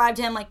she described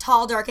him like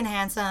tall, dark, and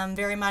handsome,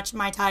 very much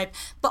my type.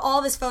 But all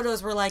of his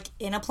photos were like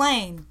in a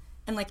plane.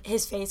 And like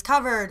his face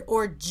covered,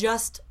 or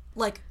just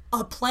like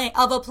of flying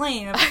a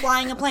plane,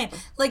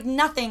 like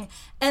nothing.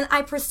 And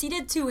I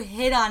proceeded to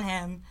hit on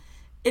him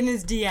in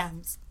his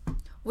DMs.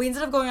 We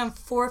ended up going on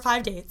 4 or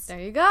 5 dates. There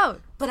you go.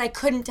 But I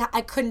couldn't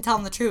tell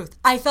him the truth.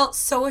 I felt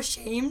so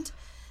ashamed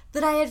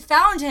that I had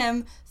found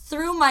him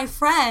through my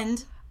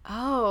friend.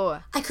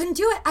 Oh. I couldn't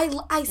do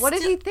it. What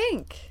did he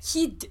think?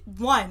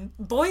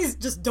 Boys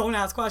just don't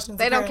ask questions.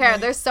 They don't care.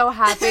 They're so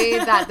happy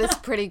that this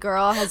pretty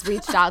girl has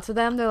reached out to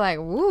them. They're like,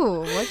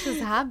 "Ooh, what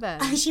just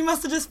happened?" She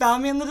must have just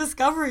found me on the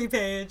discovery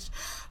page.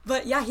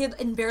 But yeah, he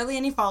had barely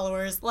any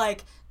followers.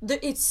 Like,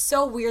 it's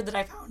so weird that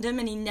I found him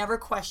and he never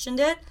questioned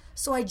it.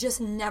 So I just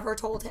never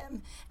told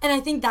him. And I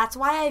think that's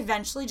why I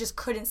eventually just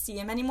couldn't see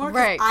him anymore,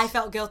 because right. I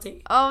felt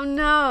guilty. Oh,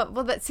 no.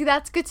 Well,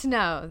 that's good to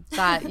know,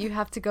 that you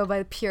have to go by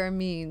the pure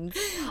means.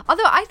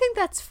 Although I think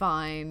that's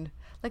fine.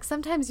 Like,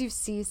 sometimes you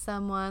see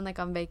someone, like,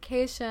 on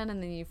vacation,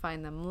 and then you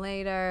find them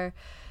later.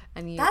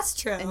 And that's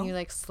true. And you,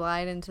 like,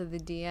 slide into the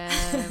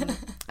DM.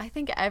 I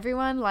think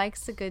everyone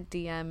likes a good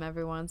DM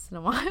every once in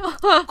a while.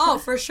 Oh,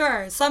 for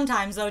sure.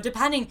 Sometimes, though,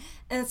 depending.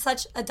 And it's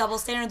such a double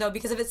standard, though,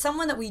 because if it's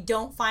someone that we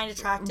don't find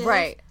attractive.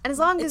 Right. And as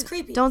long as it's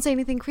creepy. Don't say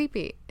anything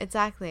creepy.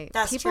 Exactly.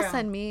 That's People true.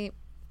 send me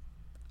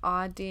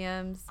odd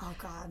DMs. Oh,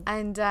 God.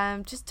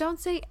 And just don't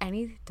say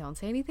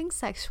anything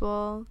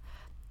sexual.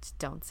 Just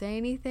don't say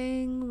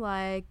anything,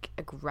 like,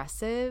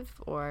 aggressive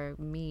or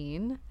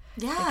mean.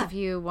 Yeah. Like, if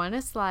you want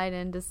to slide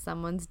into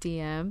someone's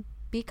DM,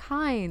 be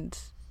kind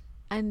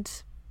and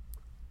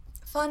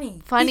funny.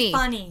 Be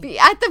funny.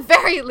 At the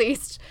very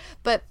least.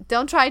 But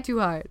don't try too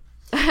hard.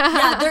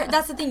 Yeah,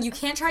 that's the thing. You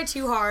can't try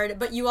too hard,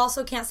 but you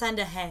also can't send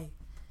a hey.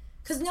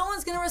 Because no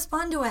one's going to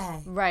respond to a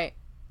hey. Right.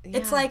 Yeah.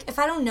 It's like, if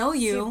I don't know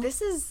you...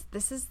 See,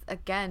 this is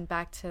again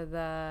back to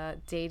the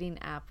dating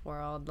app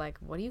world. Like,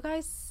 what do you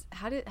guys...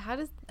 How do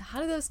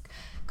those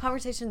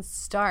conversations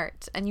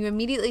start? And you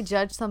immediately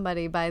judge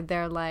somebody by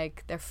their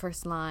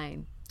first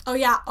line. Oh,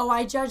 yeah. Oh,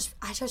 I judge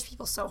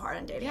people so hard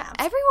on dating apps.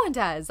 Everyone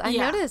does. I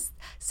noticed.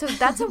 So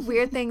that's a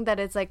weird thing that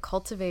it's, like,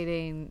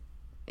 cultivating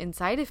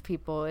inside of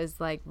people, is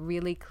like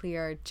really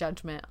clear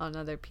judgment on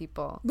other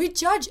people. We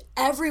judge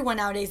everyone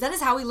nowadays. That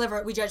is how we live.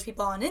 We judge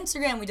people on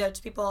Instagram. We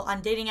judge people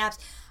on dating apps.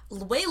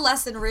 Way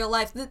less in real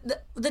life.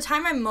 The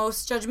time I'm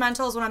most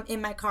judgmental is when I'm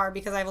in my car,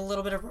 because I have a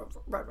little bit of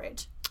road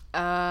rage.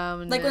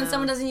 Like, when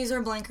someone doesn't use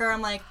their blinker,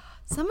 I'm like...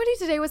 Somebody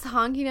today was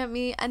honking at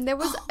me, and there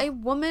was a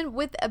woman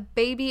with a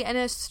baby and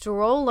a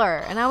stroller.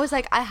 And I was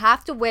like, I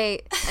have to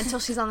wait until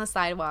she's on the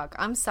sidewalk.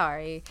 I'm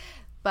sorry.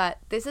 But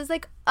this is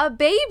like a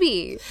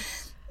baby.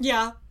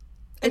 Yeah.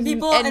 And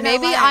people and in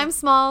maybe LA, I'm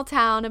small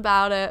town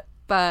about it,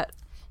 but...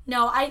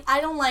 No, I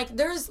don't like...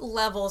 There's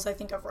levels, I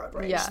think, of road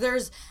rage. Yeah.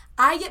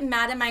 I get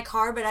mad at my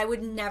car, but I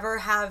would never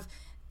have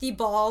the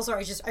balls, or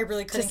I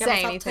really couldn't get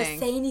myself to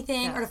say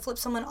anything or to flip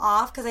someone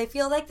off, because I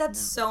feel like that's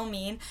so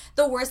mean.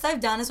 The worst I've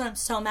done is when I'm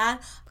so mad,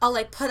 I'll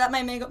like put up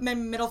my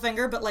middle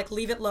finger, but like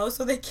leave it low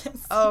so they can't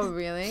see. Oh,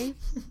 really?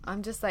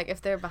 I'm just like,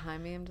 if they're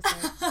behind me, I'm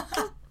just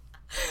like...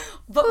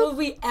 But would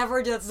we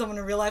ever do that to someone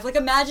in real life? Like,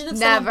 imagine if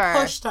someone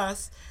pushed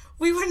us.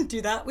 We wouldn't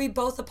do that. We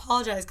both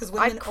apologize because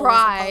women I'd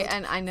cry,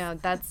 and I know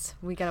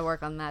we gotta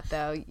work on that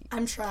though.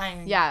 I'm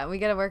trying. Yeah, we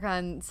gotta work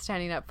on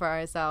standing up for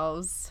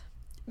ourselves.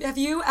 Have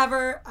you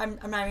ever, I'm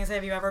not even gonna say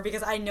have you ever,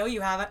 because I know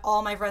you haven't,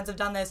 all my friends have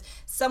done this,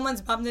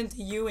 someone's bumped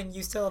into you and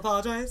you still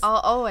apologize?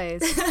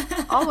 Always.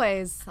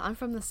 Always. I'm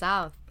from the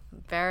South.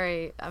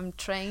 I'm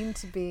trained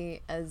to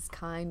be as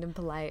kind and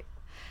polite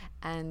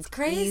and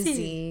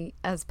easy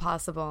as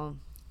possible.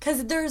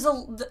 Because there's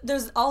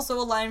also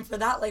a line for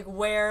that, like,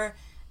 where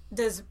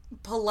does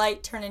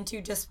polite turn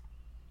into just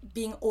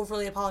being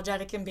overly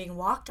apologetic and being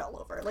walked all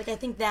over? Like, I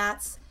think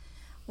that's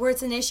where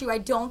it's an issue. I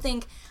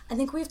think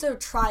we have to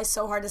try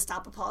so hard to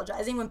stop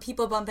apologizing when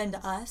people bump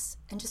into us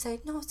and just say,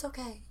 no, it's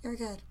okay, you're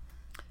good.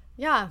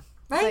 Yeah.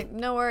 Right? Like,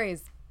 no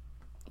worries.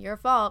 Your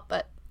fault,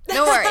 but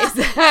no worries. Just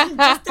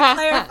to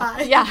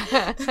clarify. Yeah.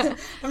 I'm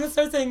going to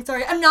start saying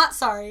sorry. I'm not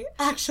sorry,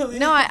 actually.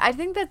 No, I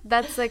think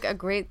that's like a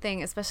great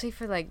thing, especially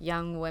for like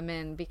young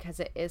women, because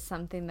it is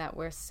something that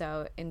we're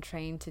so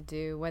entrained to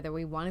do, whether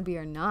we want to be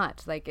or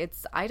not. Like,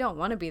 I don't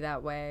want to be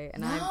that way,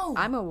 and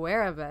I'm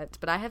aware of it,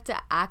 but I have to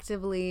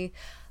actively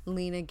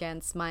lean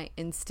against my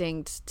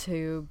instinct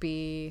to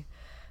be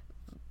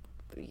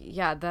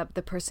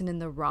the person in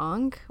the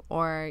wrong,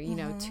 or you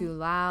know, too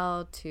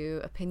loud, too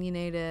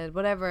opinionated,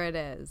 whatever it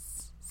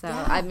is. So,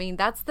 I mean,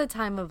 that's the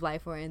time of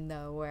life we're in,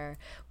 though, where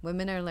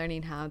women are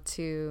learning how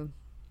to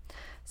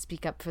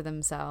speak up for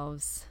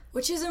themselves.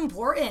 Which is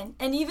important.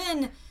 And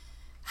even,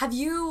 I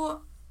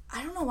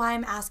don't know why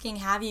I'm asking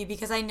have you,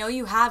 because I know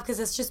you have, because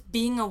it's just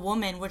being a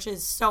woman, which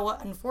is so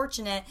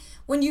unfortunate,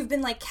 when you've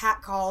been, like,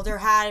 catcalled or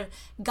had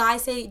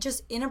guys say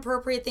just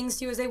inappropriate things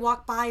to you as they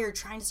walk by, or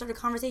trying to start a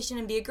conversation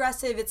and be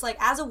aggressive. It's like,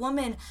 as a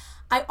woman,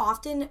 I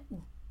often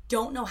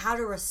don't know how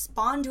to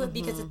respond to it,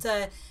 because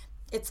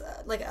it's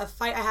like a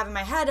fight I have in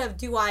my head of,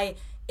 do I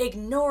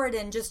ignore it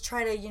and just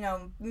try to, you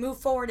know, move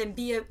forward and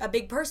be a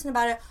big person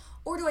about it?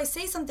 Or do I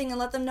say something and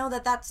let them know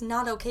that that's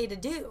not okay to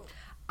do?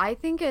 I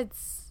think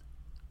it's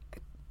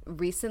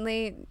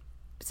recently,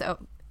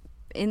 so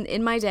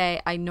in my day,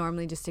 I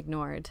normally just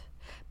ignored,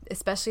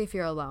 especially if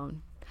you're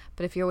alone.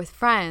 But if you're with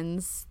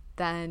friends,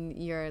 then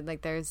you're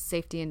like, there's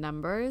safety in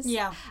numbers.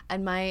 Yeah.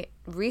 And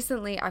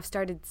recently I've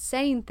started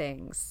saying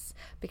things,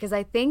 because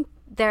I think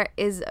there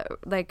is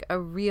a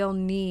real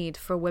need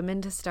for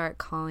women to start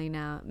calling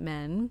out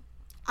men.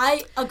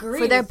 I agree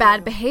for their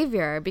bad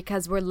behavior,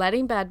 because we're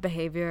letting bad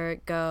behavior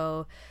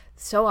go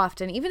so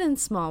often, even in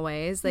small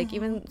ways, like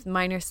even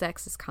minor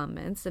sexist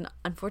comments. And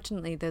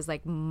unfortunately, there's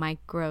like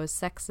micro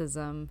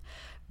sexism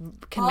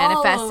can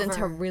manifest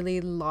into really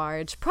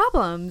large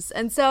problems.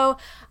 And so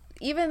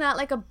even at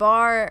like a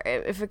bar,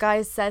 if a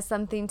guy says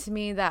something to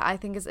me that I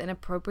think is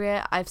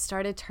inappropriate, I've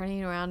started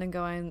turning around and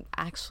going,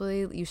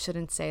 actually, you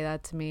shouldn't say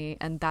that to me,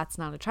 and that's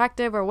not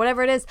attractive, or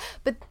whatever it is.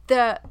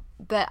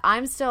 But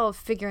I'm still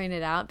figuring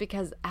it out,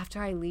 because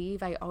after I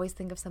leave, I always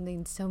think of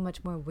something so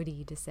much more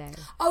witty to say.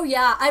 Oh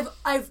yeah,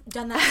 I've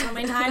done that so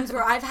many times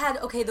where I've had,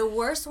 the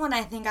worst one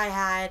I think I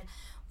had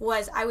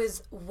was I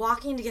was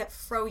walking to get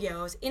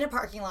froyos in a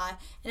parking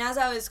lot, and as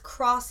I was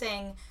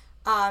crossing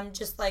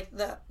just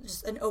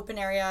an open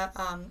area,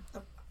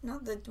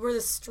 where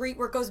the street,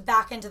 where it goes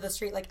back into the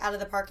street, like out of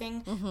the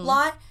parking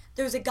lot,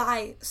 there was a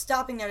guy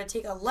stopping there to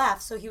take a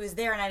left, so he was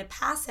there and I had to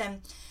pass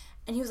him,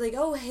 and he was like,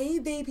 oh, hey,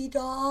 baby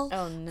doll.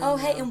 Oh, no. Oh,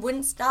 hey, and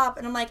wouldn't stop,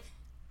 and I'm like,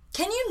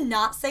 can you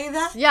not say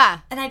that? Yeah.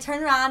 And I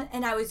turned around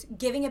and I was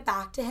giving it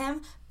back to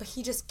him, but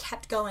he just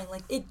kept going.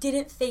 Like, it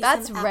didn't face him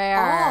That's rare.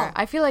 At all.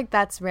 I feel like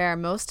that's rare.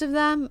 Most of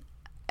them,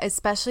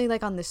 especially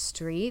like on the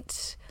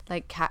street,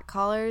 like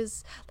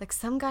catcallers, like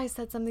some guy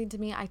said something to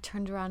me, I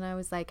turned around and I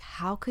was like,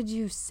 how could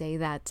you say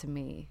that to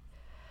me?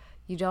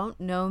 You don't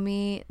know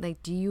me.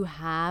 Like, do you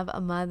have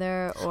a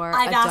mother or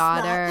a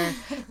daughter?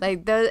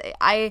 Like,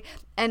 I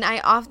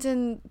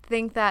often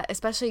think that,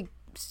 especially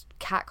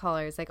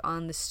catcallers, like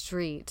on the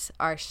street,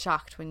 are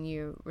shocked when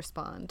you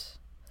respond.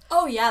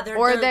 Oh yeah, they're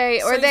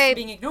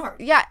being ignored.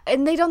 Yeah,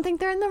 and they don't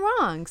think they're in the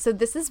wrong. So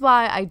this is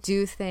why I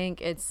do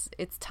think it's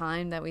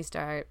time that we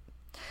start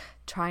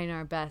trying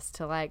our best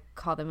to like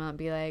call them out and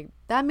be like,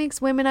 that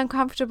makes women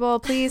uncomfortable,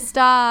 please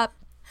stop.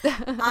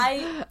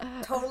 I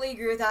totally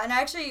agree with that. And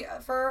actually,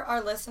 for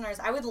our listeners,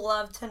 I would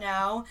love to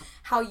know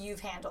how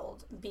you've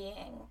handled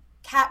being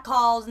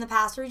catcalled in the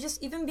past, or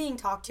just even being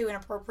talked to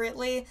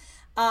inappropriately.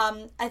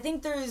 I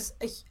think there's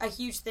a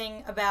huge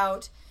thing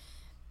about,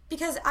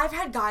 because I've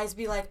had guys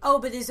be like, oh,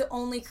 but is it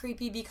only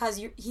creepy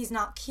because he's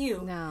not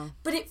cute? No.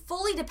 But it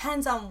fully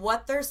depends on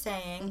what they're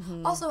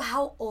saying. Also,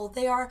 how old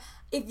they are.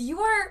 If you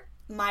are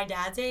my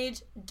dad's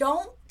age,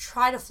 don't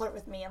try to flirt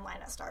with me in line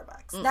at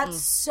Starbucks. That's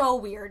so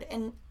weird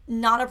and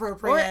not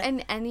appropriate. Or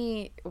in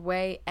any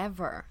way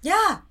ever.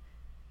 Yeah.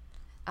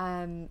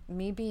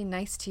 me being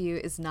nice to you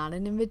is not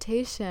an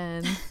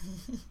invitation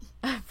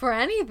for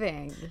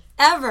anything.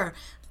 Ever.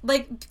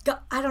 Like,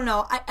 I don't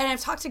know. And I've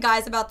talked to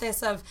guys about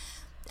this of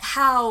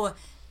how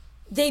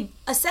they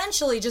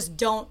essentially just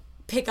don't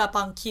pick up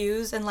on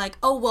cues and like,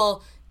 oh,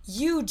 well,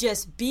 you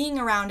just being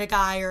around a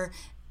guy or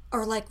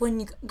like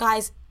when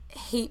guys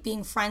hate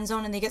being friend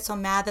zoned and they get so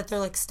mad that they're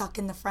like stuck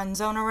in the friend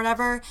zone or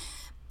whatever.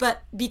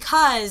 But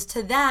because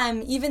to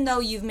them, even though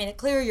you've made it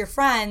clear you're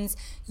friends,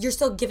 you're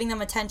still giving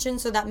them attention,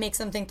 so that makes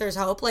them think there's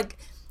hope. Like,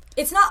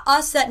 it's not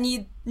us that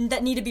need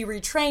to be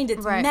retrained,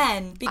 it's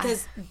men.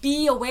 Because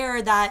be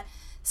aware that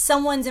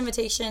someone's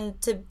invitation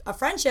to a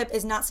friendship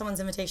is not someone's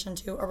invitation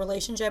to a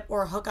relationship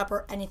or a hookup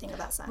or anything of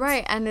that sense.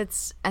 Right,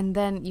 and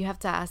then you have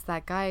to ask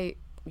that guy,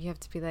 you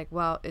have to be like,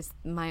 well, is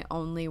my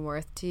only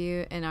worth to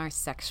you in our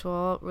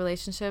sexual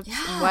relationships?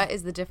 Yeah. What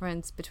is the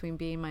difference between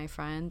being my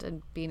friend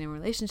and being in a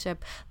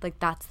relationship? Like,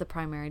 that's the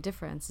primary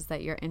difference, is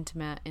that you're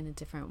intimate in a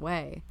different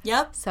way.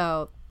 Yep.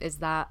 So is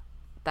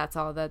that's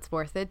all that's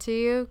worth it to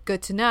you?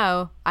 Good to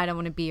know. I don't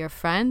want to be your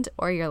friend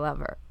or your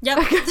lover. Yep.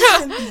 Yeah.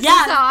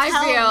 That's how I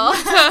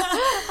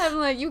feel. I'm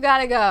like, you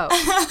gotta go.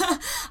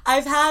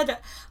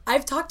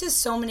 I've talked to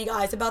so many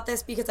guys about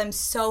this because I'm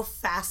so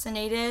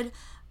fascinated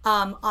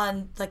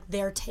on like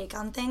their take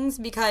on things,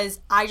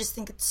 because I just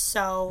think it's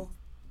so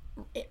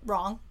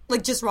wrong.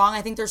 Like, just wrong.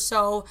 I think they're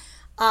so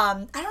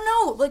I don't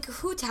know, like,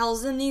 who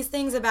tells them these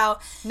things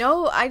about?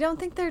 No, I don't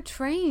think they're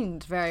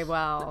trained very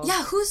well.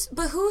 Yeah, who's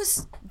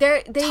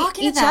they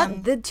talking each to them?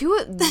 Other, the two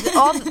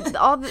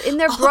all in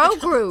their bro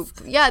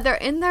group. Yeah, they're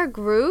in their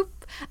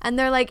group and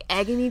they're like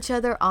egging each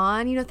other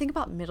on. You know, think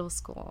about middle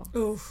school.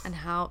 Oof. And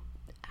how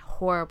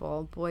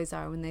horrible boys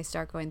are when they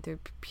start going through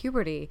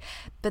puberty,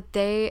 but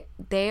they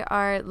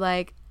are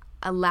like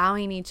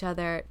allowing each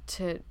other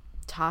to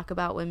talk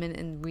about women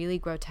in really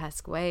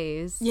grotesque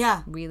ways,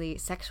 really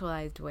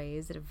sexualized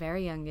ways at a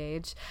very young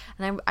age.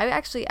 And I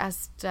actually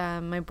asked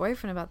my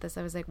boyfriend about this.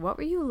 I was like, what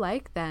were you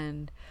like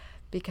then?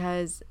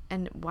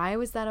 And why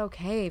was that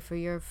okay for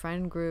your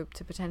friend group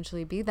to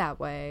potentially be that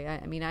way?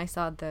 I mean, I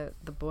saw the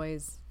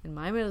boys in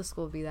my middle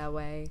school be that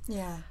way.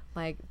 Yeah.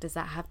 Like, does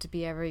that have to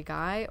be every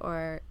guy,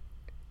 or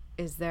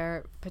is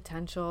there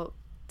potential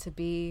to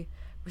be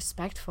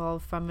respectful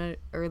from an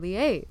early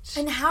age?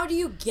 And how do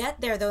you get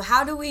there, though?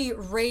 How do we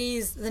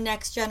raise the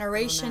next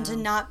generation to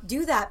not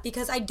do that?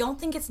 Because I don't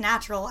think it's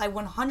natural. I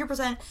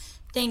 100%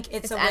 think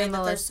it's a way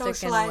that they're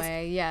socialized. In a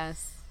way,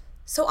 yes.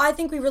 So I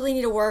think we really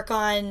need to work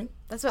on...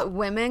 That's what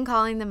women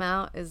calling them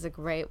out is a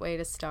great way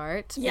to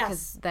start. Yes.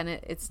 Because then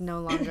it's no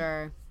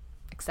longer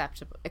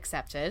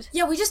accepted.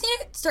 Yeah, we just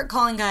need to start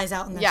calling guys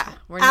out in this. Yeah.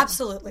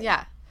 Absolutely.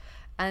 Yeah.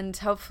 And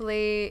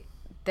hopefully...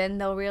 then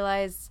they'll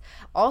realize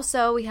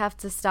also we have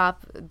to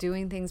stop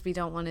doing things we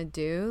don't want to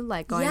do,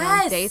 like going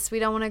on dates we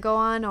don't want to go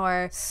on,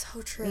 or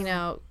so true. You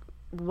know,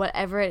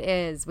 whatever it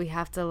is, we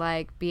have to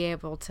like be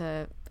able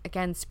to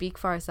again speak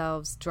for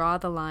ourselves, draw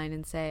the line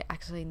and say,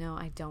 actually no,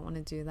 I don't want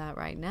to do that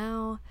right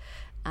now.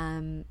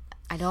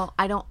 I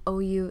don't owe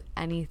you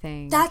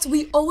anything.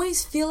 We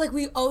always feel like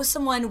we owe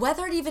someone,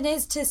 whether it even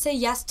is to say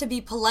yes, to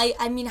be polite.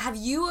 I mean, have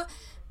you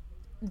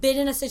been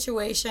in a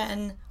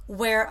situation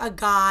where a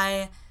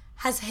guy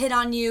has hit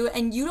on you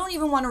and you don't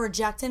even want to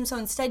reject him, so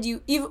instead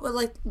you, even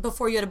like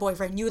before you had a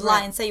boyfriend, you would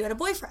lie and say you had a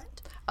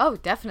boyfriend? Oh,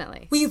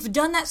 definitely. We've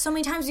done that so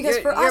many times because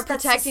for us, you're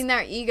protecting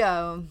their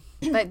ego,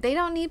 but they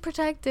don't need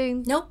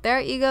protecting. Nope. Their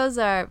egos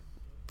are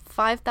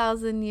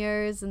 5,000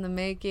 years in the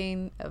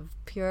making of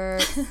pure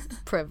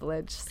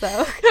privilege. So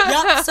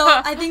yep. So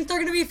I think they're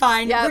gonna be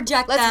fine. Yep.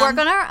 Reject Let's them. work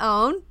on our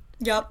own.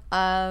 Yep.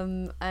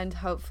 And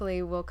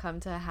hopefully we'll come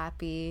to a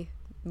happy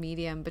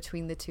medium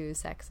between the two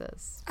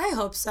sexes. I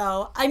hope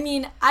so. I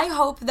mean, I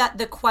hope that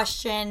the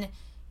question,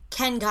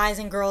 can guys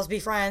and girls be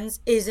friends,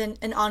 isn't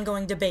an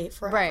ongoing debate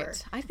forever.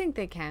 Right. I think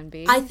they can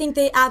be. I think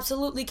they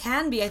absolutely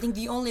can be. I think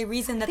the only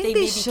reason that they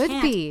maybe should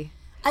can't, be.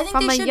 I think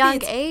from they a should young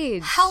be.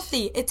 age.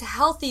 Healthy. It's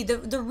healthy.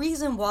 The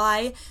reason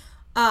why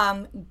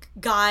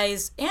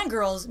guys and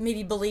girls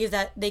maybe believe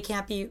that they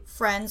can't be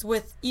friends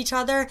with each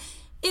other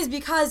is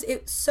because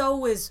it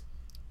so is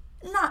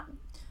not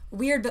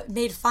weird but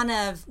made fun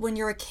of when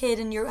you're a kid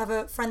and you have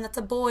a friend that's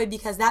a boy,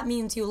 because that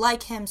means you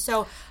like him.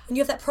 So when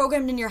you have that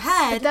programmed in your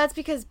head, but that's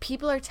because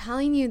people are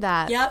telling you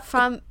that.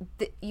 Yep.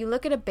 You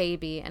look at a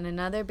baby and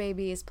another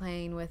baby is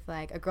playing with,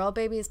 like, a girl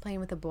baby is playing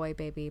with a boy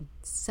baby.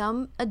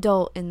 Some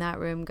adult in that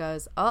room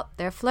goes, oh,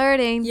 they're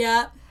flirting.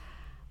 Yeah.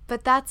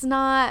 But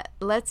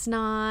let's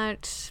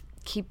not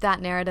keep that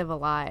narrative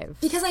alive.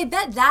 Because I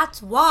bet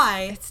that's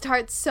why it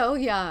starts so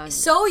young.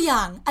 So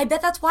young. I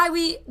bet that's why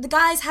the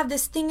guys have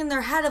this thing in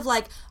their head of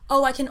like,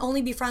 oh, I can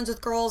only be friends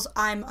with girls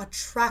I'm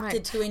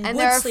attracted to and would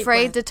they're sleep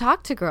afraid with. to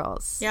talk to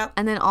girls. Yep.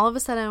 And then all of a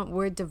sudden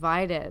we're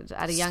divided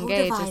at a young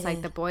age. Divided. It's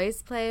like the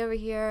boys play over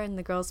here and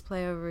the girls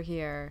play over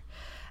here.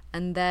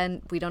 And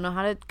then we don't know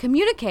how to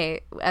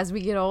communicate as we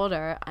get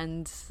older,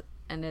 and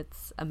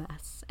it's a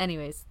mess.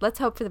 Anyways, let's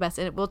hope for the best.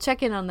 And we'll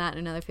check in on that in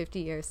another 50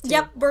 years too.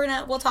 Yep,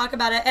 we'll talk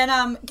about it.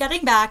 And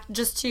getting back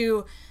just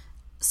to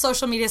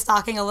social media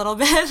stalking a little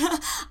bit.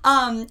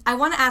 I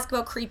want to ask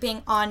about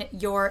creeping on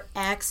your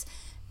ex.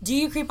 Do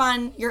you creep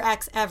on your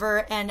ex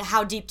ever, and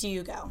how deep do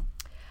you go?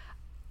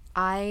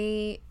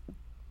 I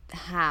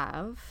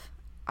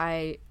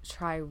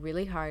try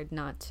really hard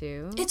not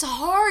to. It's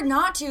hard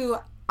not to.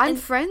 I'm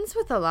friends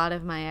with a lot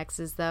of my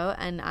exes, though,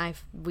 and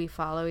we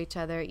follow each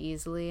other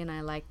easily, and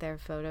I like their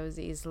photos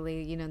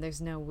easily. You know,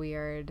 there's no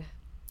weird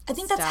I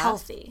think that's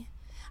healthy.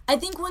 I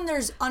think when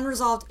there's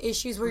unresolved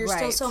issues where you're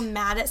still so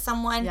mad at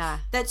someone,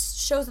 that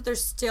shows that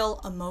there's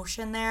still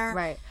emotion there.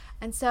 Right.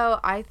 And so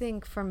I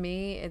think for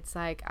me, it's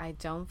like I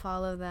don't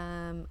follow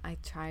them. I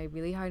try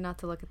really hard not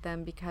to look at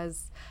them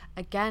because,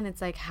 again,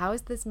 it's like, how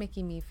is this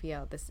making me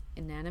feel? This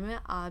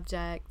inanimate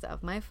object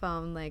of my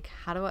phone, like,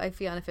 how do I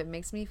feel? And if it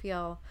makes me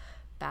feel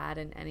bad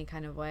in any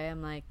kind of way,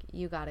 I'm like,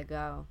 you gotta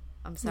go.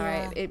 I'm sorry.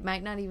 Yeah. It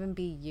might not even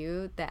be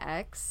you, the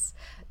ex.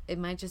 It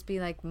might just be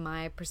like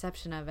my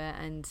perception of it,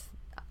 and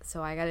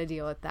so I gotta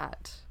deal with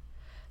that.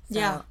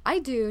 So I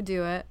do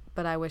it,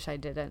 but I wish I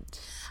didn't.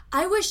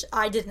 I wish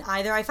I didn't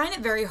either. I find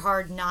it very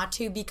hard not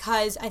to,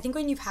 because I think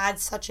when you've had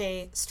such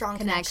a strong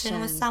connection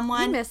with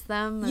someone,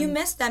 you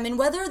miss them. And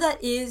whether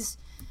that is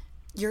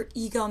your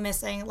ego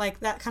missing, like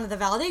that kind of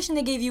the validation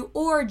they gave you,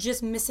 or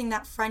just missing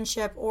that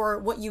friendship or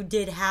what you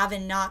did have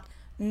and not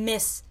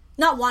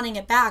wanting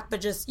it back,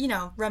 but just, you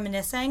know,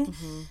 reminiscing.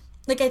 Mm-hmm.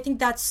 Like, I think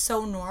that's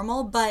so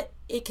normal, but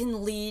it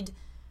can lead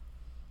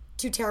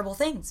to terrible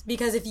things,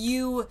 because if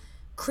you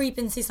creep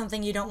and see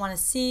something you don't want to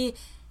see,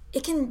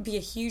 it can be a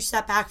huge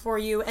setback for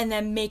you and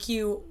then make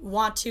you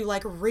want to,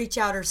 like, reach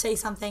out or say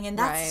something, and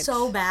that's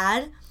so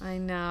bad. I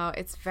know.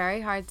 It's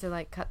very hard to,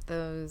 like, cut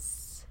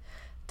those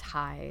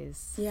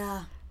ties.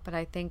 Yeah. But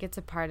I think it's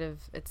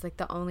it's like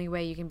the only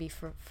way you can be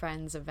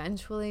friends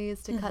eventually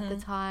is to cut the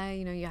tie.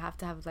 You know, you have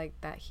to have, like,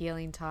 that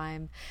healing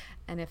time.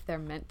 And if they're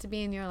meant to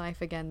be in your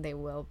life again, they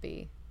will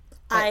be.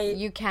 But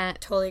you can't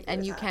totally agree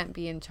and with you that. Can't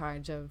be in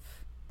charge of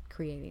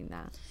creating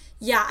that.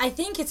 Yeah, I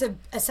think it's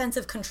a sense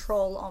of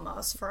control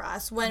almost for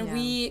us when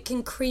we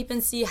can creep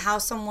and see how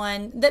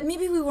someone that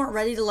maybe we weren't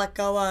ready to let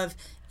go of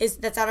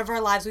that's out of our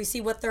lives. We see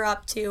what they're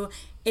up to.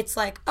 It's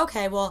like,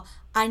 okay, well,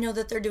 I know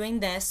that they're doing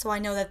this, so I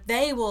know that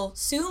they will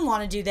soon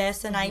want to do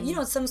this, and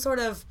it's some sort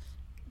of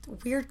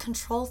weird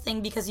control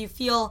thing, because you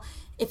feel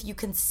if you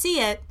can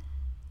see it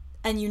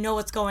and you know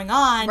what's going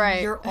on,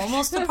 you're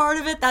almost a part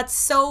of it. That's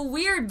so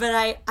weird,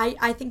 but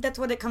I think that's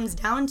what it comes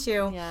down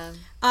to. Yeah.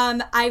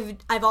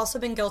 I've also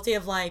been guilty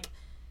of, like,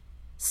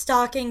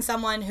 stalking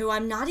someone who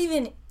I'm not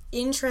even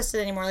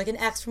interested anymore, like an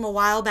ex from a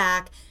while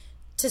back,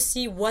 to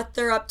see what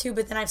they're up to,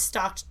 but then I've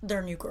stalked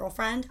their new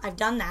girlfriend. I've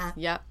done that.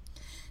 Yep.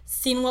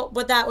 Seen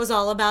what that was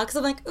all about, because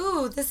I'm like,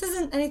 ooh, this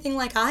isn't anything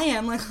like I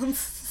am. Like, let's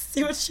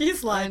see what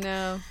she's like. I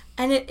know.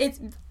 And it's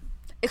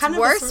kind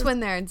worse when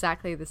they're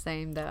exactly the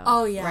same, though.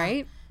 Oh, yeah.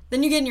 Right?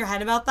 Then you get in your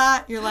head about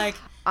that. You're like...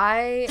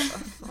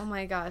 oh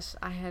my gosh,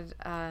 I had,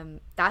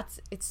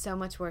 it's so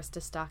much worse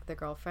to stalk the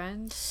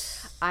girlfriend.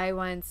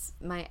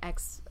 My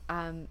ex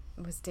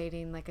was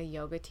dating, like, a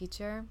yoga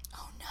teacher.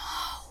 Oh,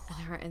 no.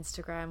 And her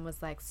Instagram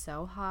was, like,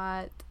 so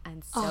hot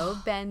and so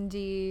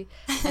bendy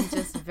and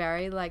just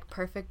very, like,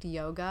 perfect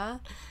yoga.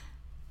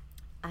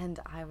 And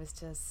I was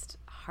just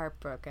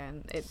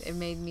heartbroken. It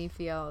made me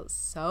feel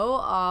so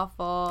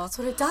awful. That's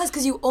what it does,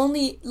 because you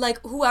only, like,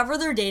 whoever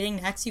they're dating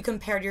next, you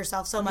compared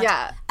yourself so much.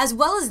 Yeah. As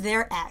well as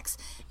their ex.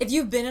 If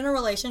you've been in a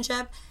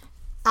relationship,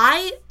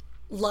 I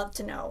love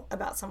to know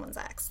about someone's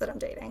ex that I'm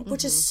dating,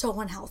 which is so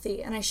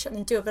unhealthy, and I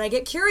shouldn't do it, but I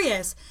get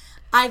curious.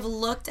 I've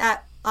looked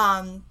at,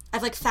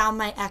 I've, like, found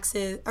my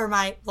ex's, or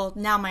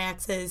now my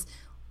ex's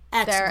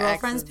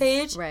ex-girlfriend's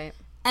page. Right.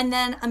 And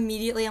then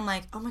immediately I'm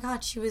like, oh my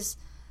God, she was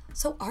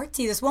so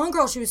artsy. This one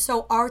girl, she was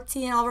so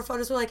artsy, and all of her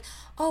photos were like,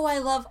 oh, I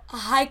love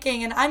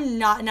hiking, and I'm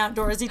not an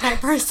outdoorsy type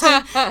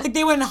person. Like,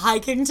 they went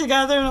hiking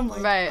together, and I'm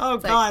like, oh,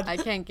 it's God. Like,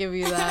 I can't give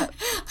you that.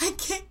 I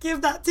can't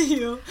give that to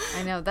you.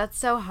 I know. That's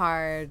so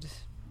hard.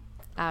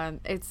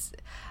 It's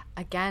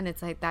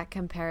like that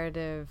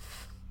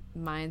comparative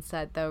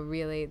mindset, though,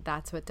 really,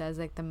 that's what does,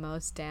 like, the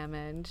most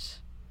damage,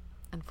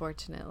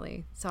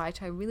 unfortunately. So I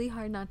try really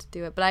hard not to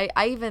do it. But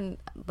I even,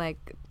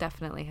 like,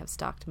 definitely have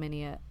stalked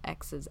many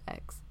ex's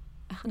ex.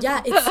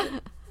 Yeah,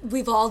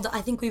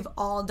 I think we've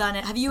all done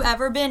it. Have you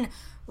ever been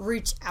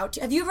reached out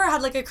to? Have you ever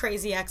had, like, a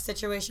crazy ex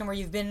situation where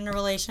you've been in a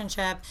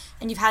relationship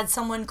and you've had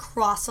someone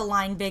cross a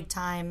line big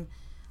time,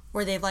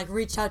 where they've, like,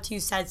 reached out to you,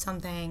 said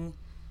something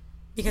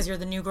because you're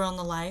the new girl in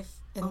the life?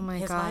 Oh my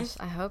gosh,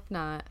 I hope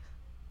not.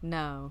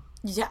 No.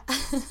 Yeah.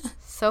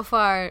 So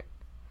far,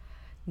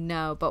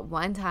 no. But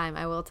one time,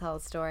 I will tell a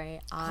story.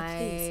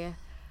 Please.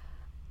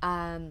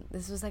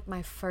 This was, like,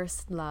 my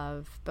first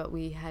love, but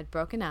we had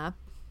broken up.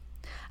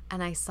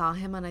 And I saw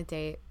him on a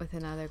date with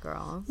another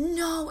girl.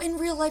 No, in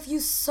real life you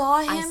saw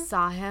him? I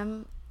saw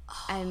him,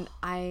 and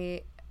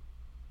I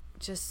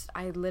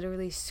I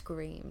literally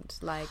screamed.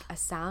 Like a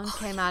sound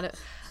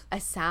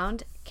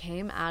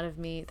came out of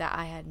me that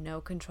I had no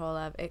control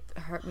of. It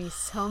hurt me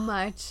so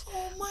much.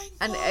 Oh my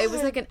God. And it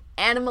was like an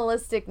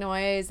animalistic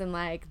noise, and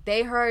like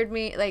they heard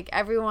me, like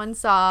everyone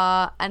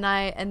saw, and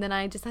then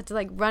I just had to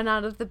like run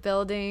out of the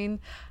building,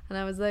 and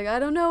I was like, I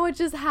don't know what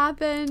just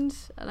happened,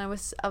 and I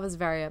was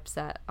very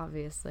upset,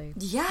 obviously.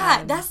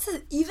 Yeah,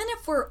 even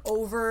if we're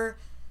over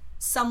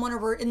someone or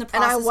we're in the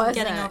process of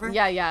getting over.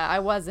 Yeah, I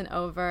wasn't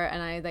over,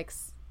 and I like,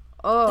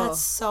 oh, that's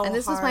so hard. And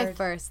this was my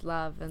first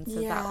love, and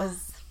so that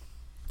was,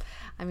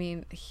 I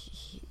mean,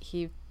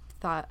 he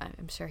thought,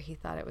 I'm sure he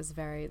thought it was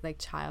very like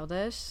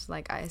childish.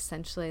 Like I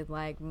essentially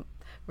like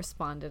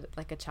responded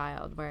like a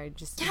child, where I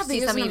just you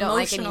see something you don't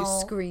like and you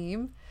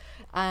scream.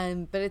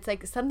 But it's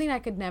like something I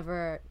could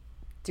never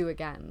do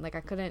again. Like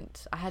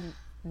I had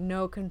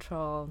no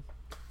control.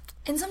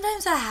 And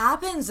sometimes that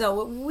happens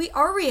though.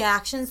 Our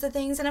reactions to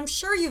things, and I'm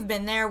sure you've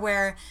been there,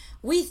 where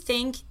we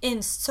think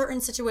in certain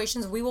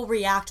situations we will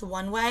react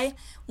one way.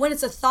 When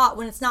it's a thought,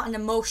 when it's not an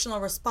emotional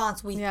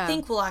response, we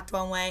think we'll act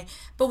one way.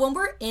 But when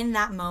we're in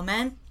that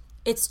moment,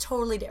 it's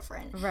totally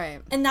different.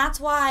 Right. And that's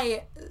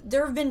why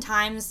there have been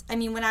times, I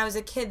mean, when I was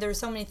a kid, there were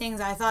so many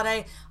things I thought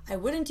I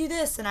wouldn't do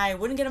this, and I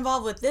wouldn't get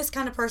involved with this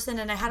kind of person,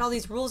 and I had all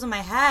these rules in my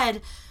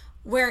head,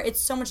 where it's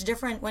so much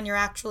different when you're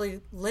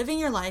actually living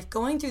your life,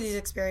 going through these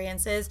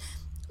experiences.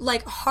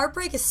 Like,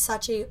 heartbreak is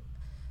such a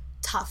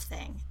tough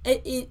thing.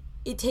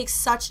 It takes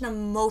such an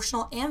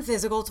emotional and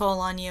physical toll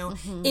on you.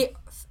 Mm-hmm.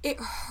 It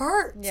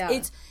hurts.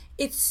 Yeah.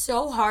 It's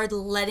so hard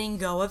letting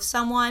go of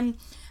someone.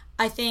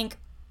 I think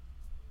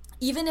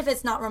even if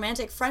it's not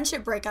romantic,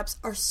 friendship breakups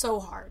are so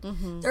hard.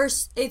 Mm-hmm.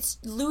 It's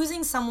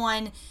losing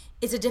someone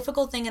is a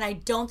difficult thing, and I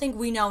don't think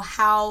we know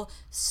how,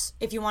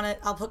 if you want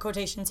to, I'll put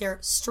quotations here,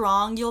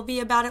 strong you'll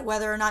be about it,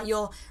 whether or not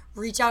you'll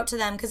reach out to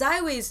them.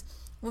 Because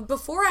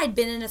before I'd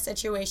been in a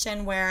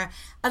situation where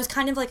I was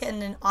kind of like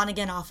in an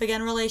on-again,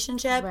 off-again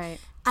relationship, right.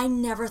 I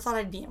never thought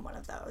I'd be in one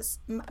of those.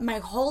 My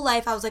whole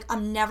life, I was like,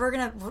 I'm never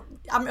going to,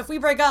 if we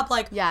break up,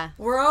 like,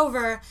 we're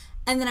over.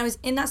 And then I was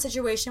in that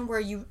situation where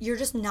you're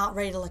just not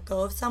ready to let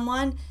go of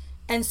someone.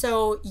 And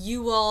so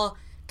you will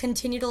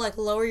continue to like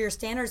lower your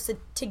standards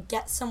to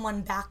get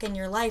someone back in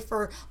your life,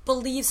 or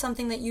believe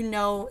something that you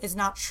know is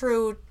not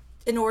true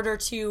in order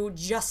to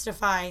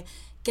justify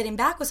getting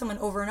back with someone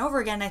over and over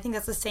again. I think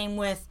that's the same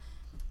with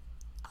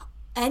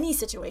any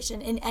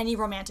situation in any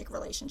romantic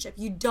relationship.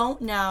 You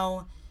don't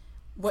know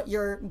what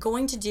you're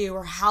going to do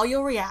or how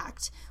you'll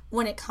react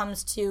when it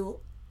comes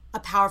to a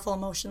powerful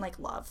emotion like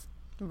love.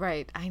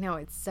 Right. I know,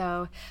 it's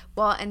so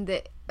well, and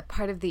the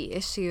part of the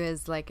issue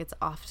is like it's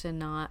often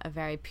not a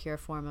very pure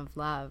form of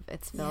love.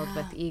 It's filled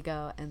with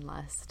ego and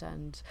lust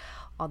and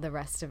all the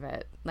rest of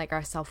it. Like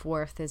our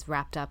self-worth is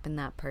wrapped up in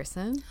that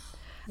person.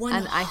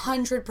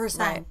 100%.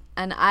 Right.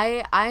 And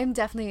I'm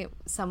definitely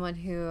someone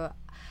who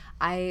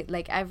I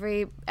like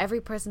every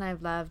person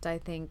I've loved, I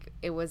think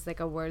it was like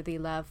a worthy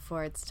love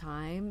for its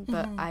time,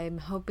 but I'm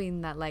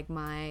hoping that like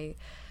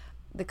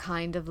the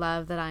kind of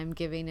love that I'm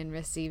giving and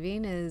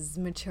receiving is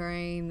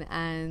maturing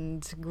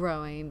and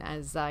growing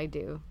as I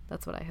do.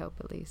 That's what I hope,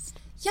 at least.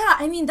 Yeah,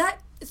 I mean,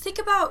 think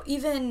about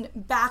even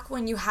back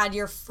when you had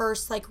your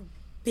first like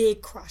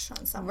big crush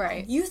on someone.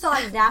 Right. You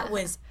thought that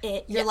was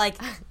it. You're like,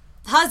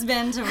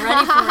 husband,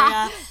 ready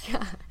for you.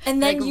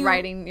 And then like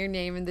writing your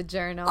name in the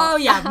journal. Oh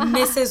yeah,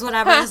 Mrs.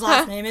 whatever his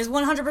last name is,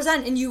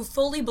 100%. And you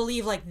fully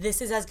believe like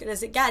this is as good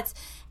as it gets.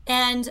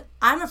 And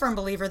I'm a firm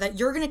believer that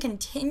you're going to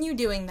continue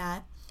doing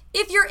that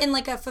if you're in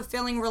like a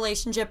fulfilling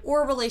relationship,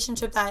 or a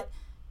relationship that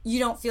you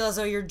don't feel as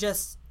though you're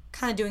just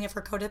kind of doing it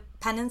for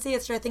codependency.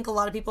 I think a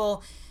lot of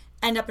people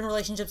end up in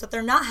relationships that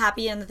they're not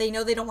happy in, that they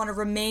know they don't want to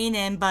remain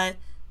in, but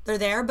they're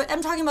there. But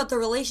I'm talking about the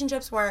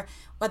relationships where,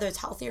 whether it's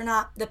healthy or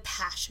not, the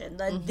passion,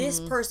 this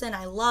person,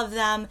 I love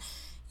them.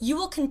 You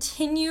will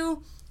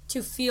continue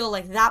to feel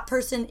like that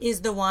person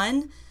is the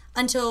one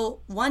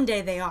until one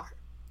day they are.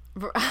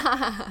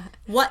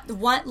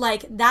 What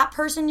like that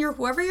person,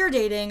 whoever you're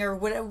dating, or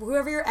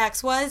whoever your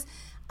ex was,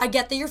 I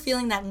get that you're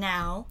feeling that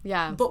now.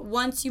 Yeah. But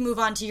once you move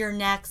on to your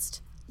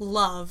next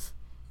love,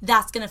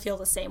 that's going to feel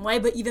the same way,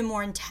 but even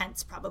more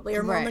intense probably,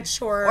 or more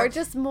mature. Or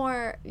just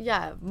more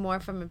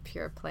from a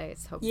pure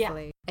place,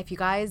 hopefully. Yeah. If you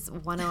guys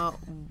want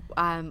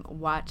to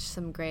watch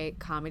some great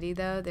comedy,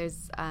 though,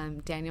 there's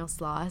Daniel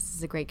Sloss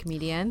is a great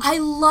comedian. I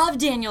love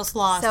Daniel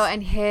Sloss. So, in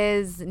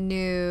his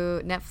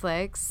new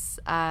Netflix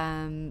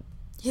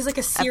he's like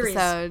a series.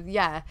 Episode,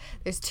 yeah.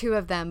 There's two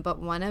of them, but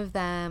one of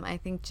them, I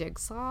think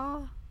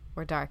Jigsaw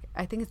or Dark,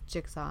 I think it's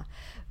Jigsaw,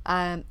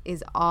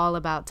 is all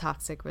about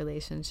toxic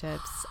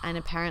relationships. And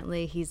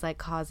apparently he's like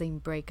causing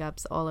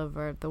breakups all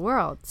over the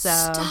world. So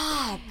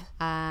stop.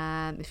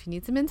 If you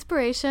need some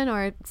inspiration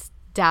or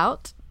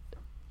doubt,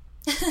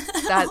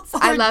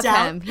 I love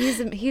him. He's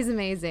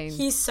amazing.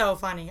 He's so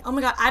funny. Oh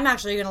my God, I'm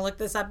actually going to look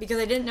this up because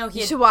I didn't know he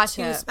had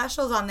two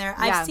specials on there.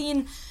 Yeah. I've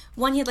seen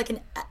one, he had like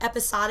an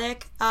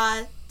episodic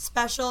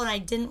special, and I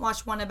didn't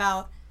watch one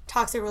about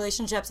toxic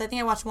relationships. I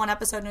think I watched one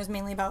episode and it was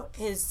mainly about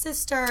his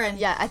sister. And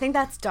yeah, I think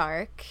that's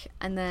Dark.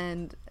 And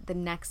then the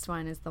next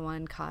one is the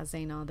one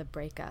causing all the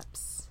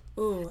breakups.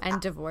 Ooh,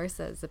 and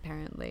divorces,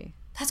 apparently.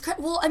 That's great.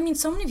 Well, I mean,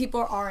 so many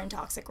people are in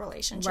toxic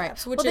relationships.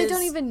 Right. Which well, they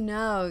don't even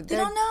know. They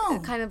don't know.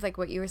 Kind of like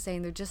what you were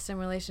saying. They're just in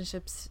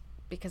relationships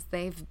because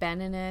they've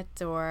been in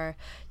it, or,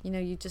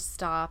 you just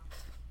stop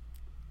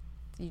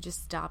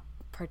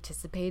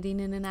participating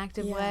in an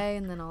active way,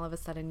 and then all of a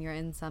sudden you're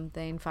in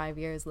something 5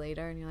 years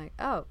later, and you're like,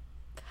 oh.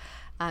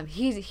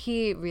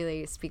 He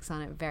really speaks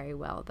on it very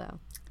well, though.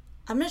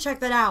 I'm going to check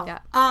that out.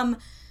 Yeah.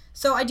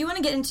 So I do want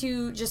to get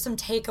into just some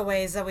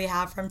takeaways that we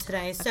have from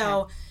today.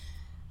 So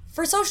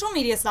for social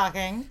media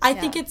stalking, I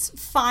think it's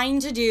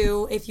fine to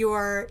do if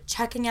you're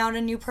checking out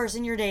a new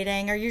person you're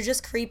dating, or you're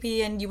just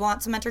creepy and you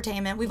want some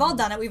entertainment. We've all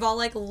done it. We've all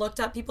looked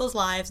up people's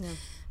lives. Yeah.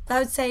 But I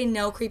would say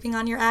no creeping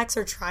on your ex,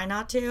 or try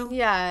not to.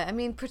 Yeah, I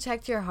mean,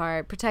 protect your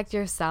heart, protect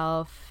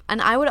yourself.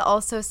 And I would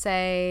also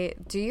say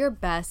do your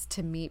best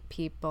to meet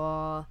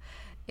people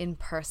in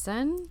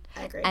person.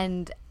 I agree.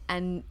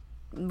 And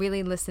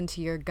really listen to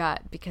your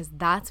gut, because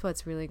that's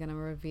what's really going to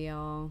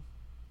reveal,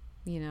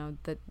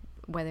 that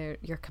whether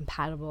you're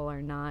compatible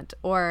or not,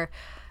 or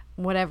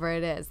whatever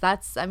it is.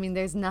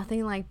 There's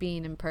nothing like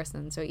being in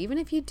person. So even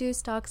if you do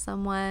stalk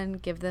someone,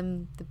 give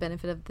them the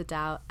benefit of the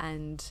doubt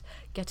and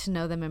get to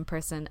know them in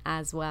person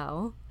as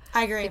well.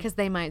 I agree. Because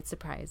they might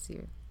surprise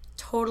you.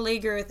 Totally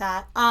agree with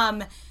that.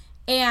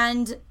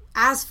 And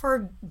as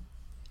for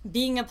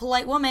being a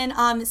polite woman,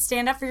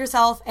 stand up for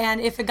yourself,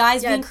 and if a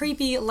guy's being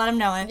creepy, let him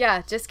know it.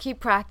 Yeah, just keep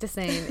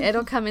practicing.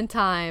 It'll come in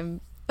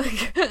time.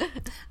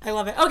 I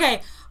love it.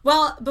 Okay,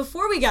 well,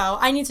 before we go,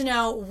 I need to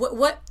know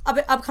what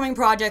upcoming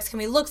projects can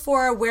we look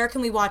for? Where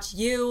can we watch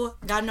you?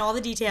 Gotta know all the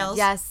details.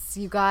 Yes,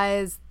 you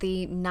guys,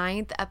 the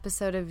 9th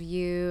episode of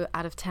You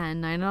out of 10,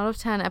 9 out of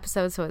 10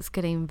 episodes, so it's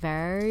getting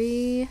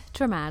very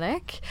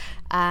dramatic,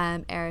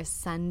 airs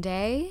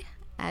Sunday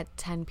at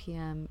 10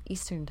 p.m.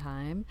 Eastern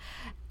Time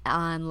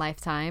on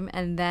Lifetime.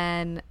 And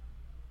then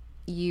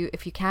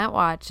if you can't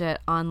watch it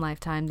on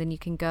Lifetime, then you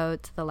can go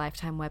to the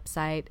Lifetime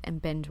website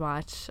and binge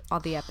watch all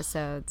the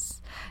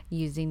episodes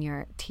using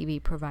your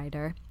TV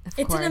provider.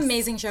 It's an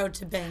amazing show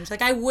to binge.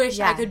 I wish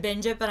I could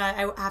binge it, but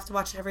I have to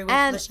watch it every week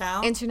for the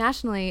show.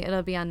 Internationally,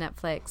 it'll be on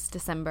Netflix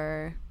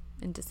December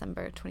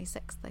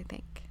 26th, I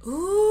think.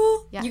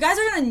 Ooh. Yeah. You guys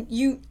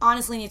you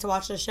honestly need to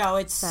watch the show.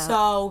 It's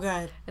so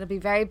good. It'll be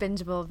very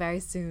bingeable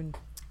very soon.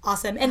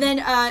 Awesome. And then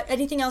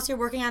anything else you're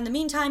working on in the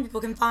meantime?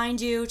 People can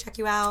find you, check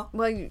you out.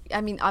 Well,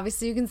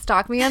 obviously you can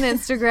stalk me on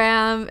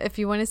Instagram if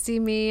you want to see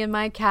me and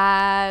my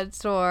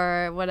cat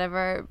or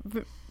whatever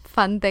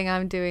fun thing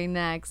I'm doing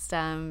next.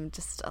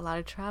 Just a lot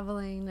of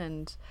traveling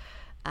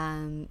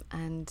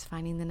and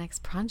finding the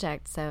next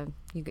project. So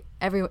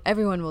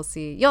everyone will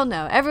see. You'll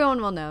know.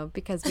 Everyone will know,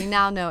 because we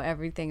now know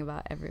everything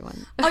about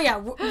everyone. Oh yeah,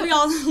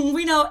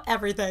 we know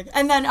everything.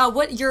 And then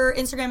what your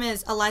Instagram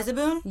is, Eliza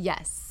Boone?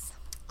 Yes.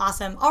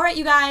 Awesome. All right,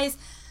 you guys.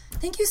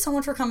 Thank you so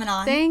much for coming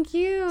on. Thank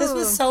you. This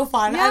was so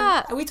fun.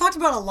 Yeah. We talked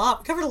about a lot.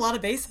 We covered a lot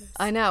of bases.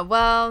 I know.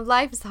 Well,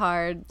 life is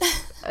hard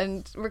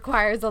and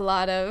requires a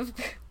lot of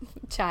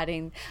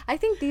chatting. I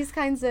think these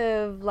kinds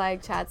of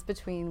chats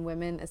between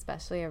women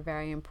especially are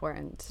very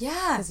important.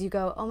 Yeah. Because you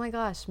go, oh my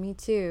gosh, me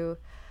too.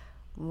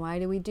 Why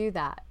do we do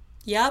that?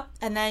 Yep.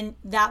 And then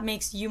that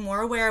makes you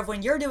more aware of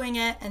when you're doing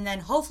it, and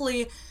then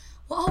hopefully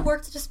we'll all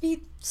work to just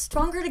be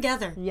stronger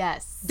together.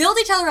 Yes. Build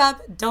each other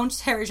up. Don't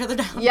tear each other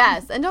down.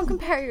 Yes. And don't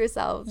compare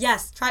yourself.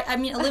 Yes.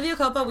 Olivia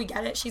Copa, we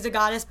get it. She's a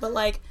goddess,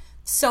 but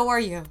so are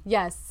you.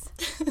 Yes.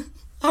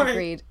 All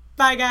Agreed. Right.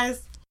 Bye,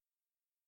 guys.